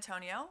to San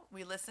Antonio.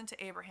 We listened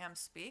to Abraham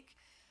speak.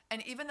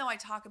 And even though I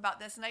talk about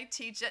this and I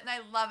teach it and I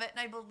love it and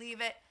I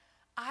believe it,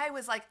 I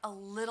was like a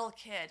little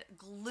kid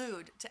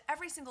glued to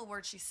every single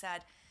word she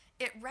said.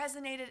 It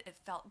resonated. It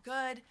felt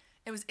good.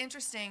 It was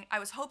interesting. I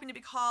was hoping to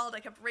be called. I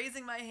kept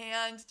raising my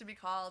hand to be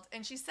called.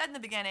 And she said in the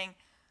beginning,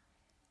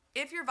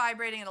 if you're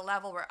vibrating at a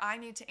level where I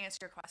need to answer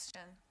your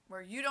question,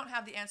 where you don't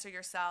have the answer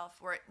yourself,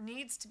 where it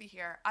needs to be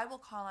here, I will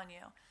call on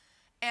you.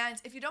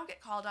 And if you don't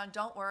get called on,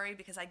 don't worry,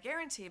 because I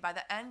guarantee by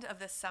the end of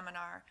this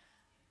seminar,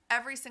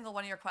 every single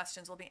one of your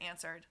questions will be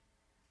answered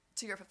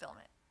to your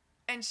fulfillment.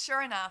 And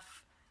sure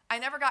enough, I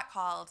never got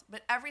called,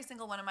 but every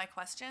single one of my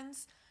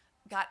questions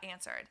got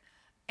answered.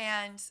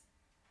 And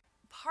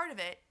part of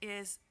it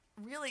is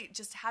really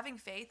just having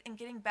faith and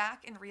getting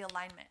back in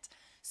realignment.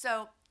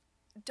 So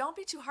don't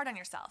be too hard on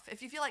yourself.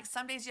 If you feel like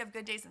some days you have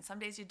good days and some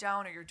days you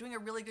don't, or you're doing a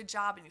really good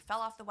job and you fell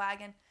off the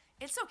wagon,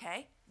 it's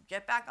okay.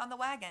 Get back on the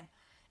wagon.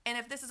 And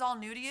if this is all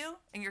new to you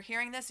and you're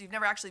hearing this, you've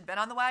never actually been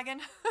on the wagon.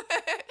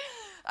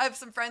 I have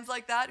some friends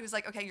like that who's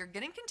like, okay, you're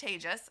getting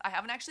contagious. I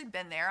haven't actually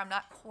been there. I'm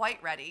not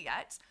quite ready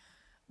yet.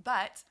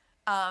 But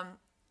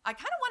I kind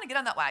of want to get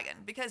on that wagon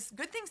because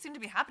good things seem to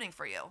be happening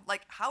for you.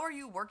 Like, how are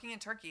you working in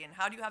Turkey? And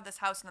how do you have this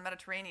house in the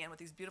Mediterranean with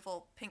these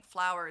beautiful pink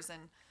flowers?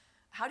 And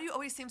how do you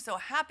always seem so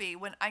happy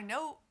when I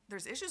know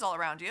there's issues all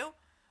around you?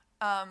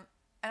 And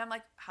I'm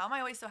like, how am I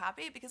always so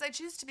happy? Because I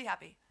choose to be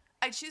happy.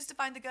 I choose to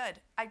find the good.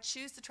 I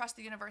choose to trust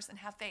the universe and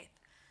have faith.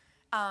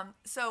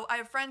 So I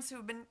have friends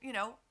who've been,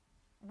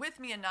 with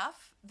me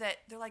enough that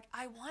they're like,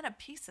 I want a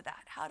piece of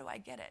that. How do I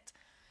get it?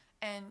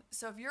 And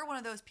so if you're one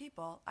of those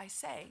people, I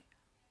say,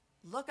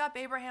 look up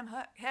Abraham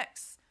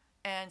Hicks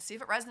and see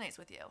if it resonates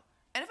with you.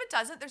 And if it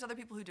doesn't, there's other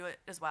people who do it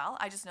as well.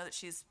 I just know that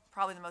she's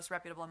probably the most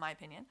reputable in my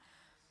opinion.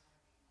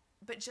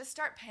 But just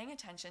start paying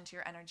attention to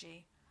your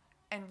energy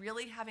and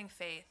really having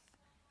faith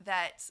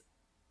that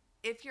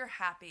if you're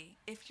happy,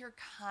 if you're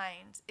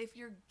kind, if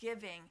you're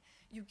giving,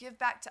 you give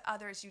back to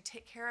others, you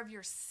take care of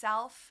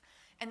yourself.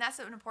 And that's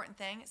an important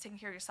thing. It's taking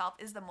care of yourself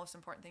is the most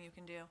important thing you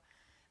can do.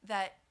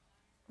 That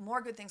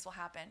more good things will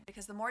happen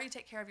because the more you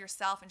take care of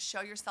yourself and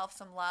show yourself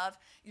some love,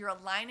 you're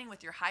aligning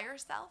with your higher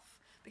self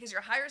because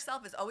your higher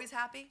self is always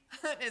happy,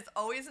 is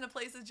always in a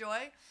place of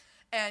joy.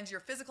 and your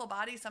physical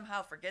body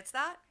somehow forgets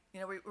that.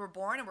 We're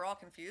born and we're all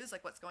confused,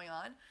 like what's going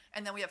on.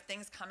 And then we have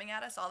things coming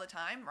at us all the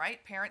time,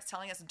 right? Parents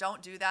telling us,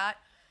 don't do that.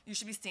 You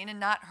should be seen and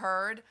not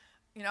heard.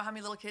 You know how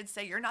many little kids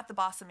say, you're not the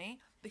boss of me?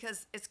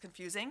 Because it's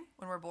confusing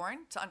when we're born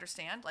to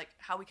understand like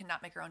how we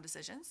cannot make our own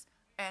decisions.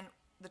 And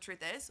the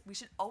truth is, we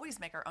should always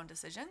make our own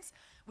decisions.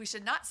 We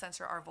should not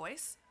censor our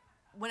voice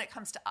when it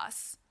comes to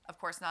us. Of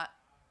course, not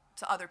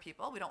to other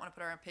people. We don't want to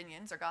put our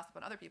opinions or gossip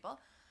on other people.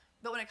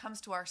 But when it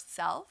comes to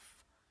ourselves,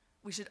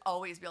 we should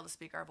always be able to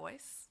speak our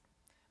voice.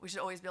 We should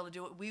always be able to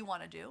do what we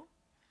want to do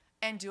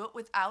and do it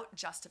without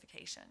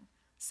justification.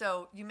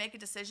 So you make a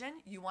decision,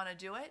 you want to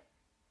do it,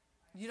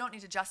 you don't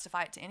need to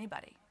justify it to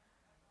anybody.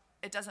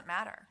 It doesn't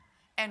matter.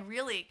 And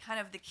really kind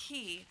of the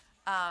key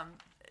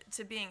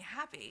to being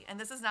happy, and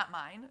this is not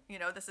mine,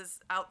 this is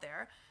out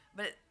there,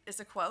 but it's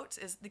a quote,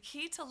 is the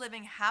key to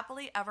living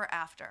happily ever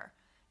after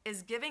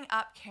is giving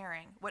up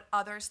caring what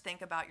others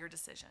think about your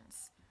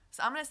decisions.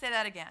 So I'm going to say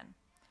that again.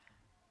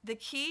 The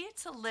key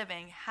to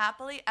living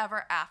happily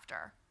ever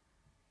after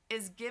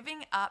is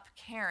giving up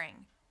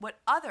caring what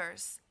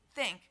others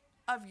think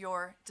of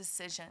your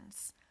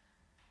decisions.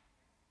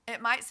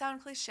 It might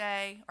sound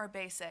cliche or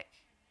basic,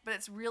 but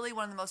it's really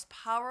one of the most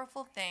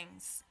powerful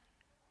things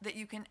that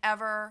you can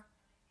ever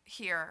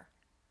hear,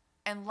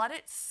 and let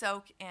it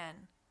soak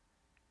in.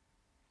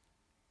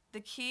 The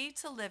key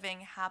to living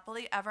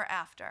happily ever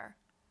after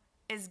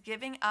is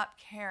giving up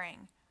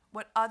caring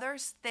what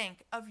others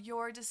think of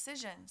your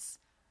decisions.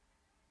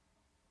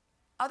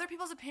 Other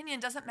people's opinion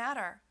doesn't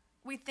matter.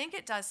 We think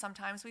it does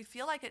sometimes. We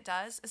feel like it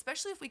does,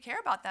 especially if we care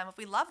about them, if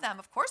we love them.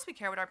 Of course we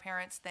care what our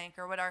parents think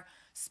or what our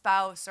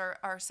spouse or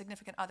our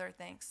significant other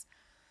thinks.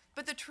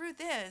 But the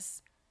truth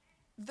is,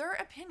 their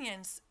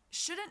opinions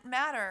shouldn't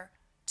matter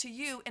to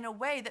you in a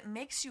way that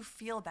makes you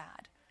feel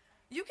bad.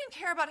 You can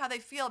care about how they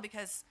feel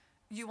because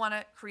you want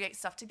to create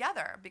stuff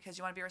together, because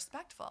you want to be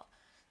respectful,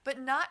 but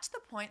not to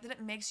the point that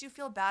it makes you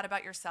feel bad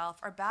about yourself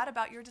or bad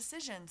about your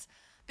decisions,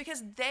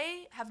 because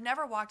they have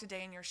never walked a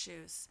day in your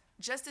shoes,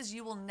 just as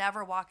you will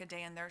never walk a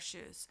day in their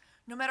shoes.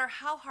 No matter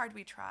how hard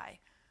we try,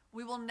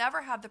 we will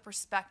never have the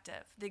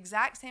perspective, the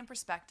exact same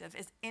perspective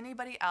as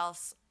anybody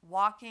else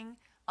walking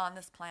on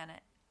this planet,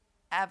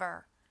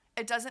 ever.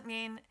 It doesn't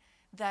mean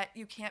that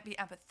you can't be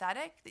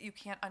empathetic, that you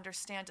can't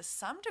understand to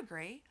some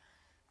degree,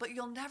 but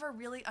you'll never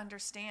really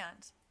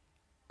understand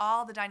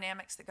all the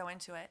dynamics that go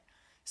into it.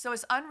 So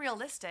it's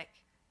unrealistic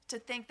to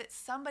think that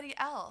somebody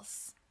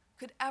else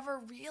could ever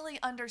really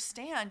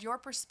understand your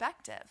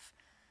perspective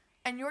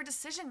and your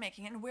decision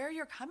making and where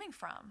you're coming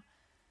from.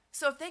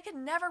 So if they could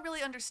never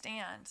really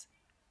understand,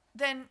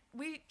 then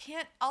we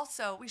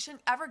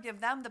shouldn't ever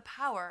give them the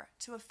power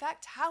to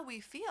affect how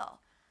we feel.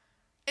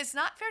 It's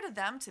not fair to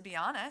them, to be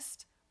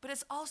honest, but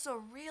it's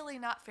also really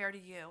not fair to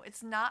you.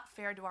 It's not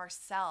fair to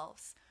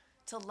ourselves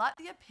to let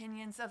the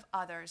opinions of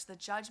others, the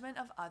judgment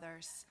of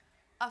others,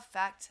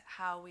 affect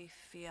how we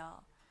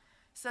feel.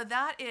 So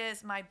that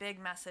is my big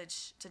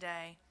message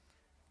today.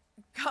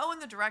 Go in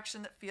the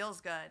direction that feels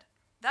good.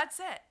 That's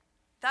it.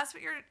 That's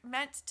what you're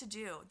meant to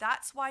do.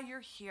 That's why you're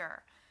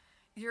here.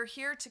 You're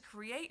here to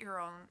create your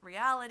own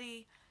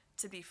reality,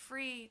 to be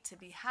free, to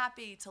be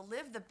happy, to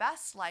live the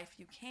best life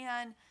you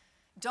can.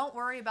 Don't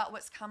worry about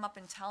what's come up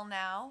until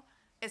now.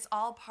 It's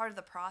all part of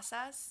the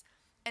process.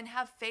 And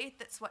have faith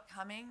that what's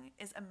coming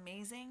is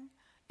amazing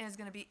and is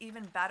going to be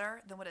even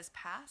better than what is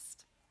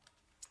past.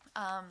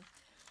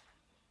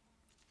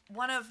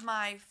 One of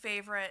my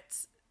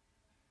favorite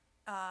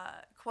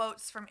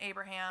quotes from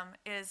Abraham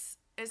is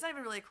not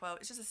even really a quote,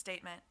 it's just a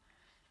statement,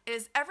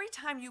 is every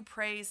time you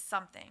praise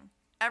something,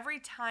 every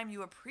time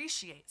you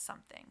appreciate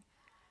something,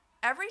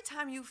 every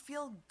time you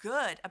feel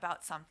good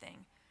about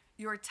something,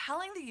 you are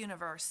telling the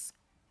universe,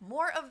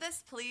 more of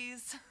this,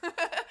 please.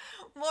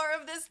 More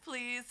of this,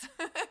 please.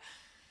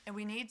 And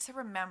we need to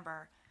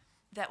remember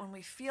that when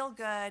we feel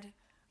good,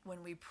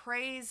 when we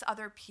praise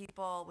other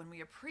people, when we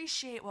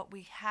appreciate what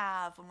we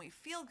have, when we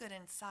feel good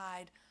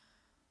inside,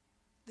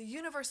 the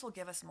universe will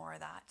give us more of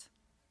that.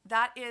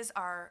 That is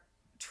our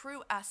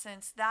true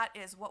essence. That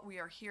is what we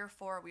are here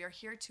for. We are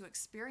here to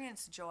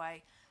experience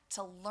joy,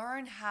 to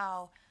learn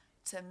how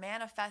to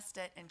manifest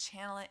it and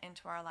channel it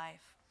into our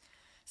life.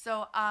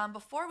 So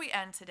before we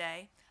end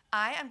today,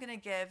 I am going to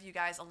give you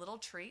guys a little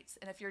treat.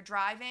 And if you're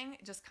driving,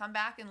 just come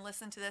back and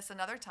listen to this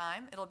another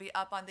time. It'll be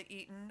up on the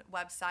Eaton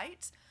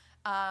website,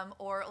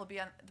 or it'll be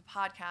on the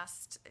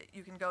podcast.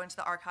 You can go into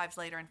the archives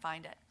later and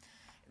find it.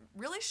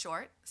 Really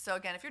short. So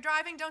again, if you're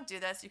driving, don't do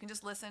this. You can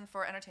just listen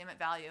for entertainment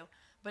value.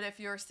 But if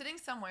you're sitting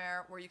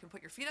somewhere where you can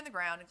put your feet on the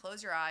ground and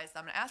close your eyes,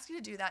 I'm going to ask you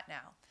to do that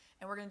now.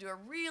 And we're going to do a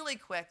really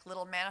quick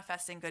little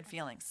manifesting good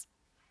feelings.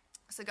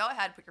 So go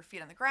ahead, put your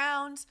feet on the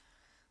ground,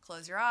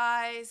 close your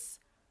eyes.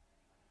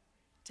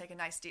 Take a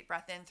nice deep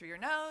breath in through your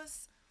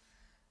nose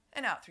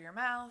and out through your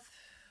mouth.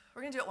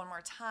 We're going to do it one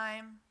more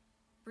time.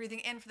 Breathing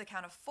in for the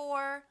count of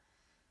 4,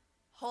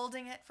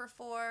 holding it for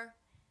 4,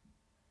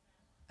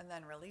 and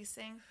then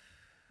releasing.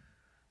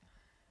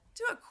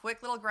 Do a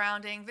quick little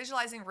grounding,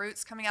 visualizing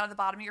roots coming out of the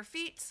bottom of your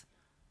feet,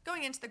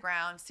 going into the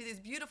ground. See these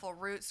beautiful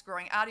roots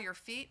growing out of your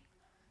feet,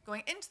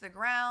 going into the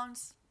ground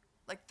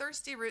like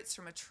thirsty roots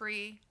from a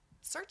tree,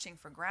 searching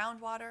for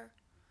groundwater,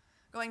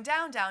 going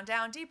down, down,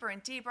 down, deeper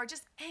and deeper,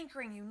 just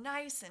anchoring you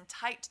nice and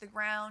tight to the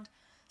ground,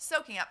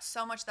 soaking up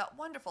so much of that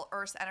wonderful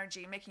earth's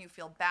energy, making you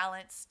feel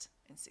balanced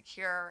and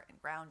secure and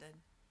grounded.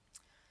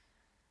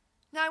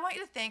 Now I want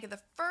you to think of the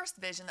first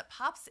vision that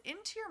pops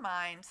into your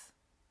mind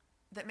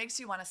that makes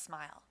you want to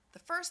smile. The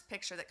first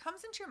picture that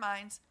comes into your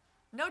mind,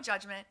 no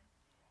judgment,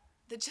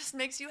 that just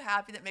makes you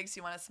happy, that makes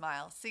you want to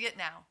smile. See it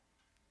now.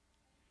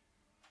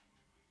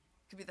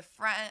 It could be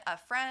a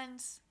friend,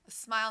 a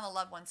smile on a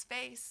loved one's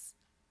face.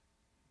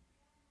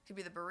 It could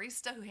be the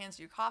barista who hands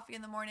you coffee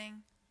in the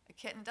morning, a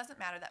kitten, doesn't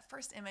matter. That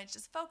first image,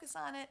 just focus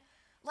on it.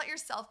 Let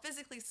yourself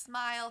physically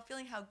smile,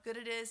 feeling how good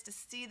it is to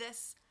see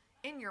this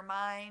in your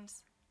mind,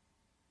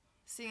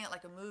 seeing it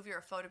like a movie or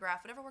a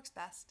photograph, whatever works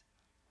best.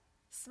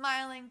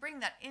 Smiling, bring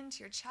that into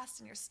your chest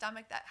and your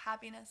stomach, that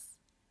happiness.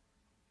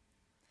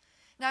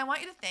 Now I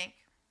want you to think,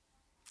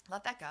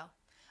 let that go.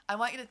 I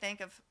want you to think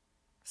of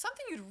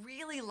something you'd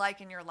really like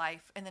in your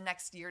life in the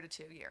next year to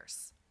 2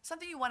 years.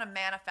 Something you want to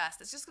manifest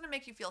that's just going to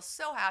make you feel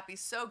so happy,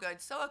 so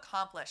good, so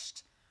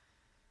accomplished.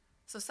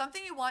 So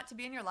something you want to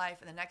be in your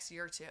life in the next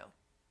year or two.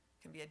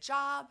 It can be a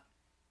job.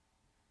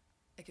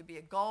 It could be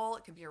a goal.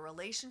 It could be a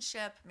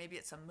relationship. Maybe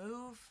it's a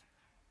move,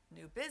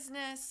 new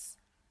business,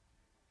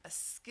 a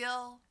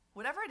skill.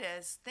 Whatever it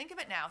is, think of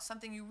it now,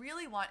 something you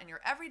really want in your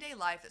everyday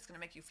life that's going to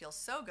make you feel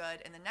so good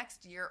in the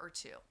next year or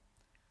two.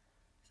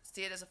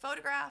 See it as a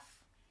photograph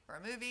or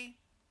a movie.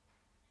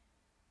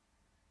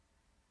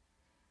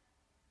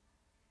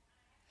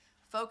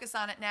 Focus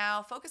on it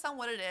now. Focus on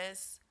what it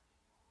is.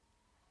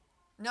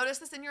 Notice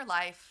this in your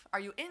life. Are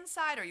you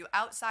inside or are you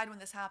outside when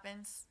this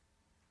happens?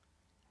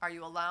 Are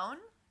you alone?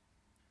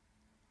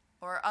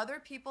 Or are other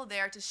people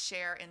there to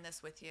share in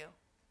this with you?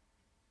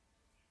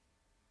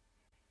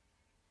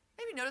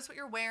 Maybe notice what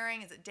you're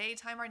wearing. Is it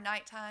daytime or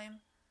nighttime?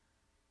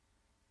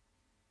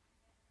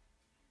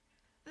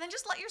 And then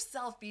just let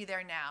yourself be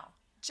there now.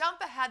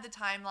 Jump ahead the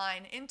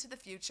timeline into the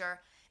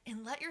future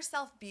and let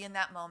yourself be in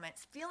that moment,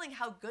 feeling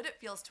how good it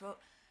feels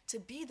to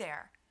be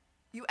there.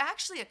 You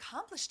actually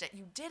accomplished it.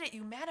 You did it.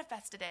 You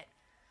manifested it.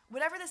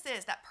 Whatever this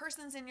is, that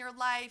person's in your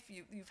life,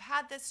 you've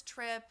had this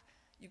trip,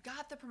 you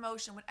got the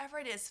promotion, whatever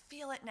it is,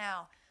 feel it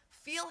now.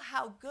 Feel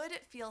how good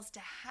it feels to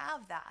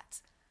have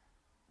that.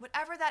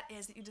 Whatever that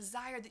is that you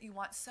desire, that you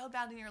want so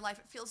badly in your life,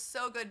 it feels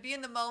so good. Be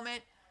in the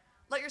moment.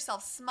 Let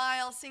yourself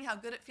smile, seeing how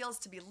good it feels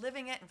to be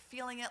living it and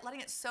feeling it,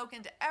 letting it soak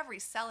into every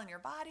cell in your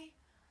body.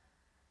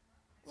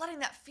 Letting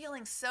that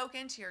feeling soak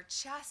into your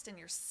chest and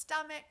your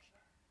stomach.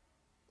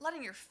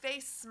 Letting your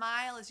face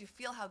smile as you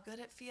feel how good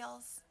it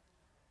feels.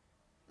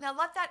 Now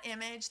let that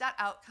image, that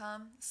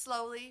outcome,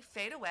 slowly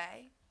fade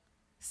away.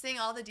 Seeing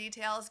all the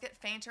details get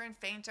fainter and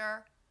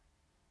fainter.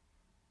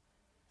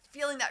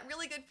 Feeling that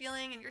really good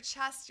feeling in your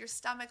chest, your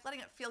stomach,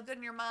 letting it feel good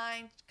in your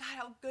mind. God,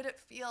 how good it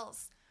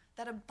feels.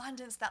 That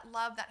abundance, that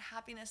love, that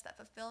happiness, that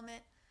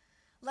fulfillment.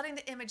 Letting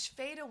the image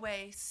fade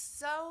away,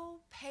 so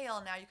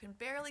pale now you can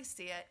barely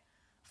see it.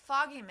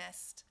 Foggy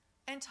mist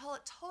until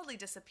it totally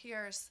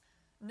disappears.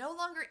 No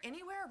longer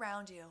anywhere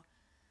around you,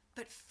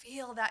 but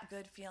feel that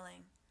good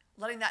feeling.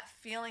 Letting that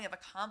feeling of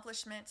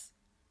accomplishment,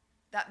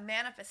 that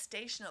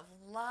manifestation of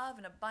love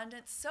and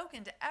abundance soak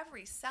into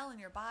every cell in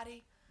your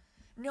body.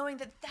 Knowing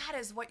that that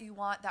is what you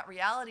want, that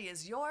reality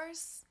is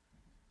yours.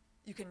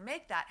 You can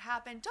make that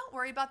happen. Don't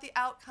worry about the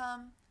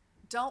outcome.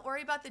 Don't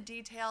worry about the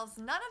details.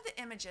 None of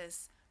the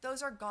images,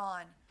 those are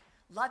gone.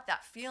 Let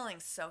that feeling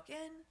soak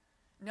in.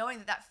 Knowing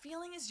that that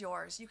feeling is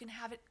yours. You can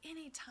have it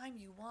anytime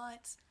you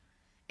want.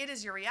 It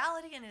is your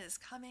reality and it is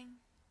coming.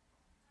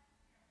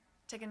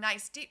 Take a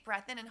nice deep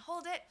breath in and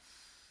hold it.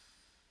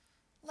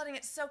 Letting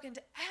it soak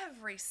into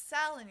every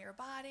cell in your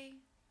body.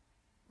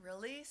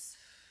 Release.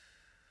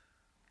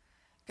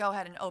 Go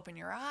ahead and open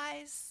your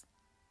eyes.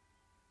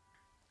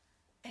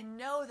 And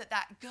know that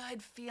that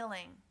good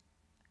feeling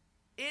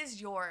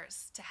is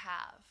yours to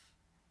have.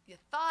 You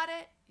thought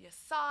it, you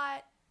saw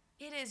it,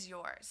 it is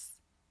yours.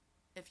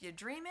 If you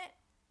dream it,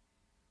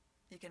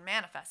 you can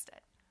manifest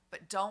it.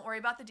 But don't worry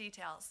about the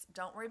details.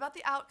 Don't worry about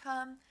the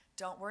outcome.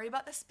 Don't worry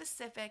about the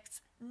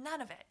specifics.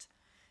 None of it.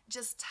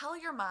 Just tell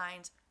your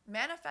mind,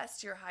 manifest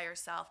to your higher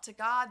self, to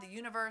God, the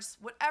universe,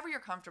 whatever you're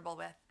comfortable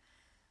with,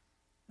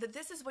 that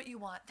this is what you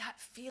want, that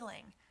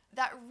feeling,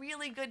 that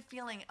really good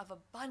feeling of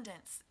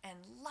abundance and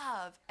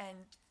love and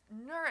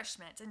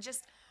nourishment and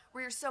just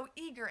where you're so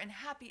eager and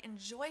happy and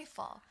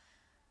joyful.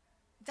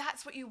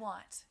 That's what you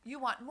want. You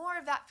want more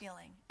of that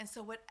feeling. And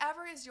so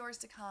whatever is yours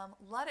to come,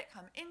 let it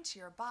come into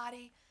your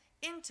body,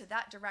 into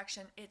that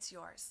direction. It's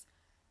yours.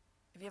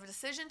 If you have a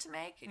decision to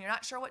make and you're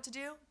not sure what to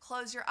do,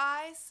 close your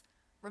eyes.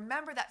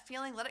 Remember that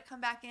feeling, let it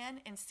come back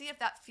in and see if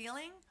that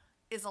feeling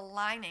is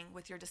aligning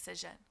with your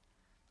decision.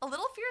 A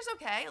little fear is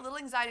okay. A little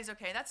anxiety is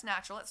okay. That's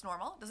natural. It's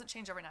normal. It doesn't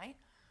change overnight.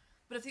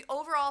 But if the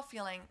overall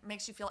feeling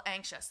makes you feel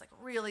anxious, like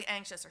really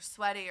anxious or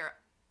sweaty, or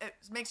it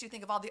makes you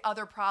think of all the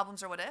other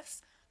problems or what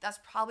ifs, that's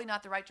probably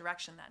not the right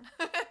direction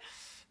then.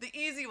 The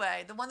easy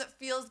way, the one that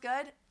feels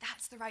good,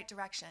 that's the right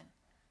direction.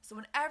 So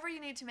whenever you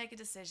need to make a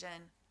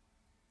decision,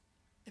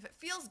 If it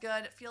feels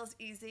good, it feels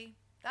easy,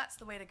 that's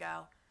the way to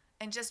go.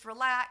 And just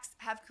relax,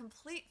 have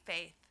complete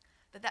faith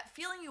that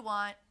feeling you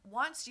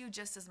wants you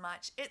just as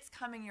much. It's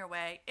coming your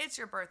way. It's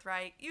your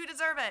birthright. You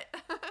deserve it.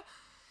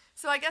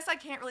 So I guess I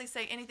can't really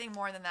say anything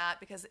more than that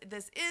because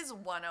this is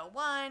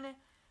 101.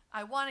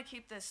 I want to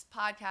keep this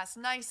podcast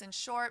nice and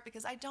short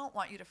because I don't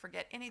want you to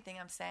forget anything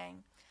I'm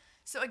saying.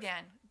 So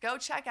again, go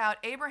check out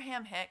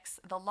Abraham Hicks,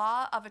 The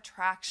Law of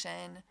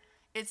Attraction.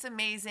 It's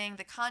amazing.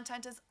 The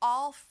content is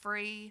all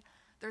free.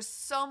 There's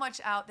so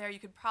much out there. You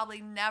could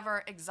probably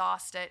never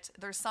exhaust it.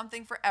 There's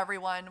something for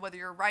everyone, whether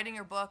you're writing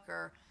your book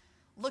or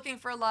looking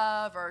for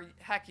love or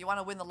heck, you want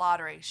to win the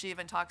lottery. She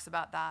even talks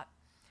about that.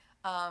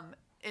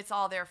 It's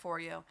all there for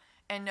you.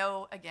 And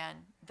know,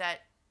 again,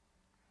 that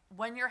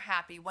when you're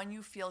happy, when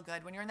you feel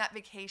good, when you're on that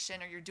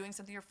vacation or you're doing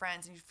something with your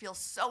friends and you feel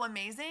so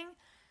amazing,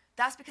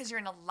 that's because you're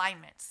in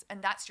alignment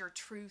and that's your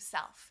true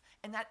self.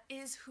 And that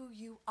is who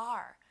you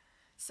are.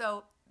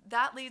 So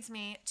that leads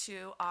me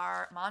to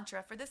our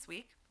mantra for this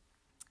week.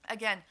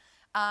 Again,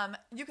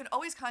 you can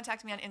always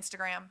contact me on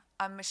Instagram.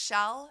 I'm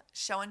Michelle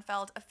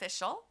Schoenfeld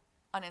Official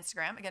on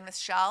Instagram. Again,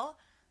 Michelle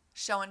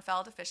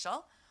Schoenfeld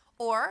Official.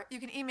 Or you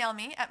can email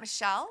me at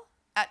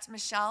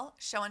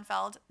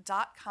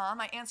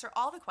michelle@michelleschoenfeld.com. I answer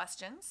all the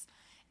questions,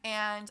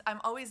 and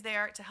I'm always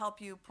there to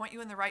help you, point you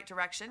in the right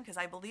direction, because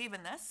I believe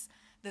in this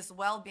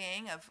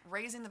well-being of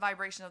raising the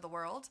vibration of the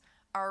world.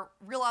 Our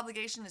real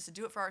obligation is to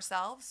do it for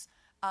ourselves.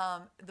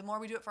 The more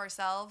we do it for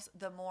ourselves,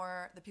 the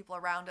more the people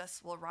around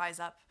us will rise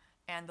up,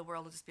 and the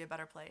world will just be a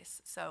better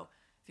place. So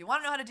if you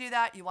want to know how to do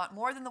that, you want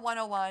more than the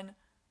 101,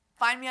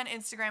 find me on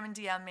Instagram and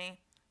DM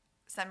me,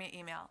 send me an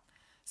email.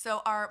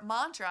 So our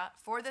mantra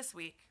for this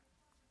week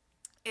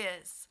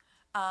is,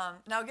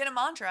 now again, a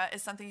mantra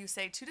is something you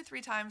say 2 to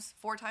 3 times,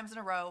 4 times in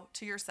a row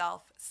to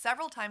yourself,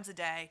 several times a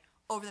day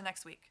over the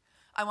next week.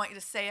 I want you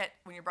to say it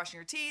when you're brushing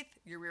your teeth,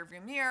 your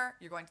rearview mirror,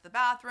 you're going to the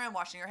bathroom,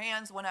 washing your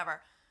hands,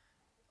 whenever.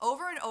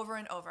 Over and over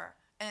and over.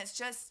 And it's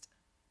just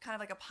kind of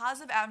like a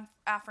positive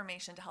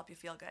affirmation to help you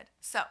feel good.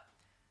 So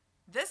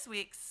this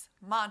week's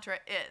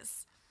mantra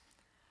is,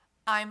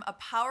 I'm a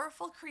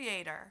powerful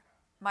creator.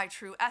 My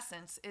true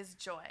essence is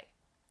joy.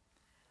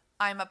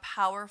 I'm a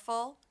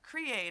powerful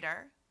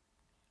creator.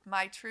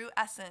 My true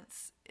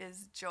essence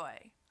is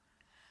joy.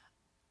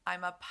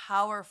 I'm a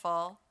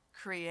powerful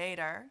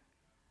creator.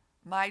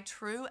 My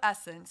true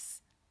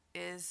essence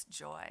is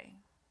joy.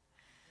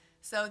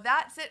 So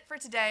that's it for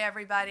today,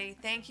 everybody.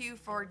 Thank you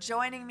for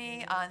joining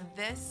me on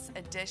this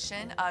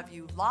edition of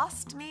You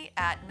Lost Me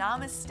at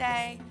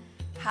Namaste.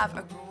 Have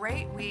a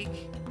great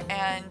week,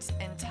 and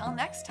until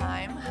next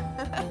time,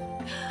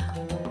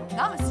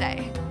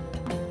 namaste.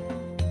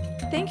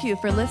 Thank you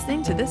for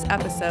listening to this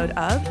episode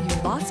of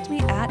You Lost Me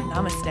at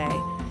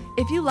Namaste.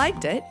 If you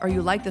liked it, or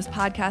you like this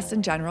podcast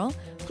in general,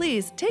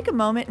 please take a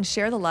moment and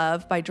share the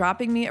love by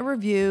dropping me a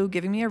review,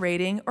 giving me a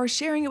rating, or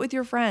sharing it with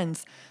your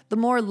friends. The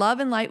more love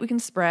and light we can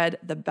spread,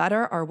 the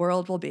better our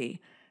world will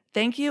be.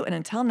 Thank you, and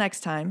until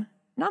next time,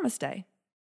 namaste.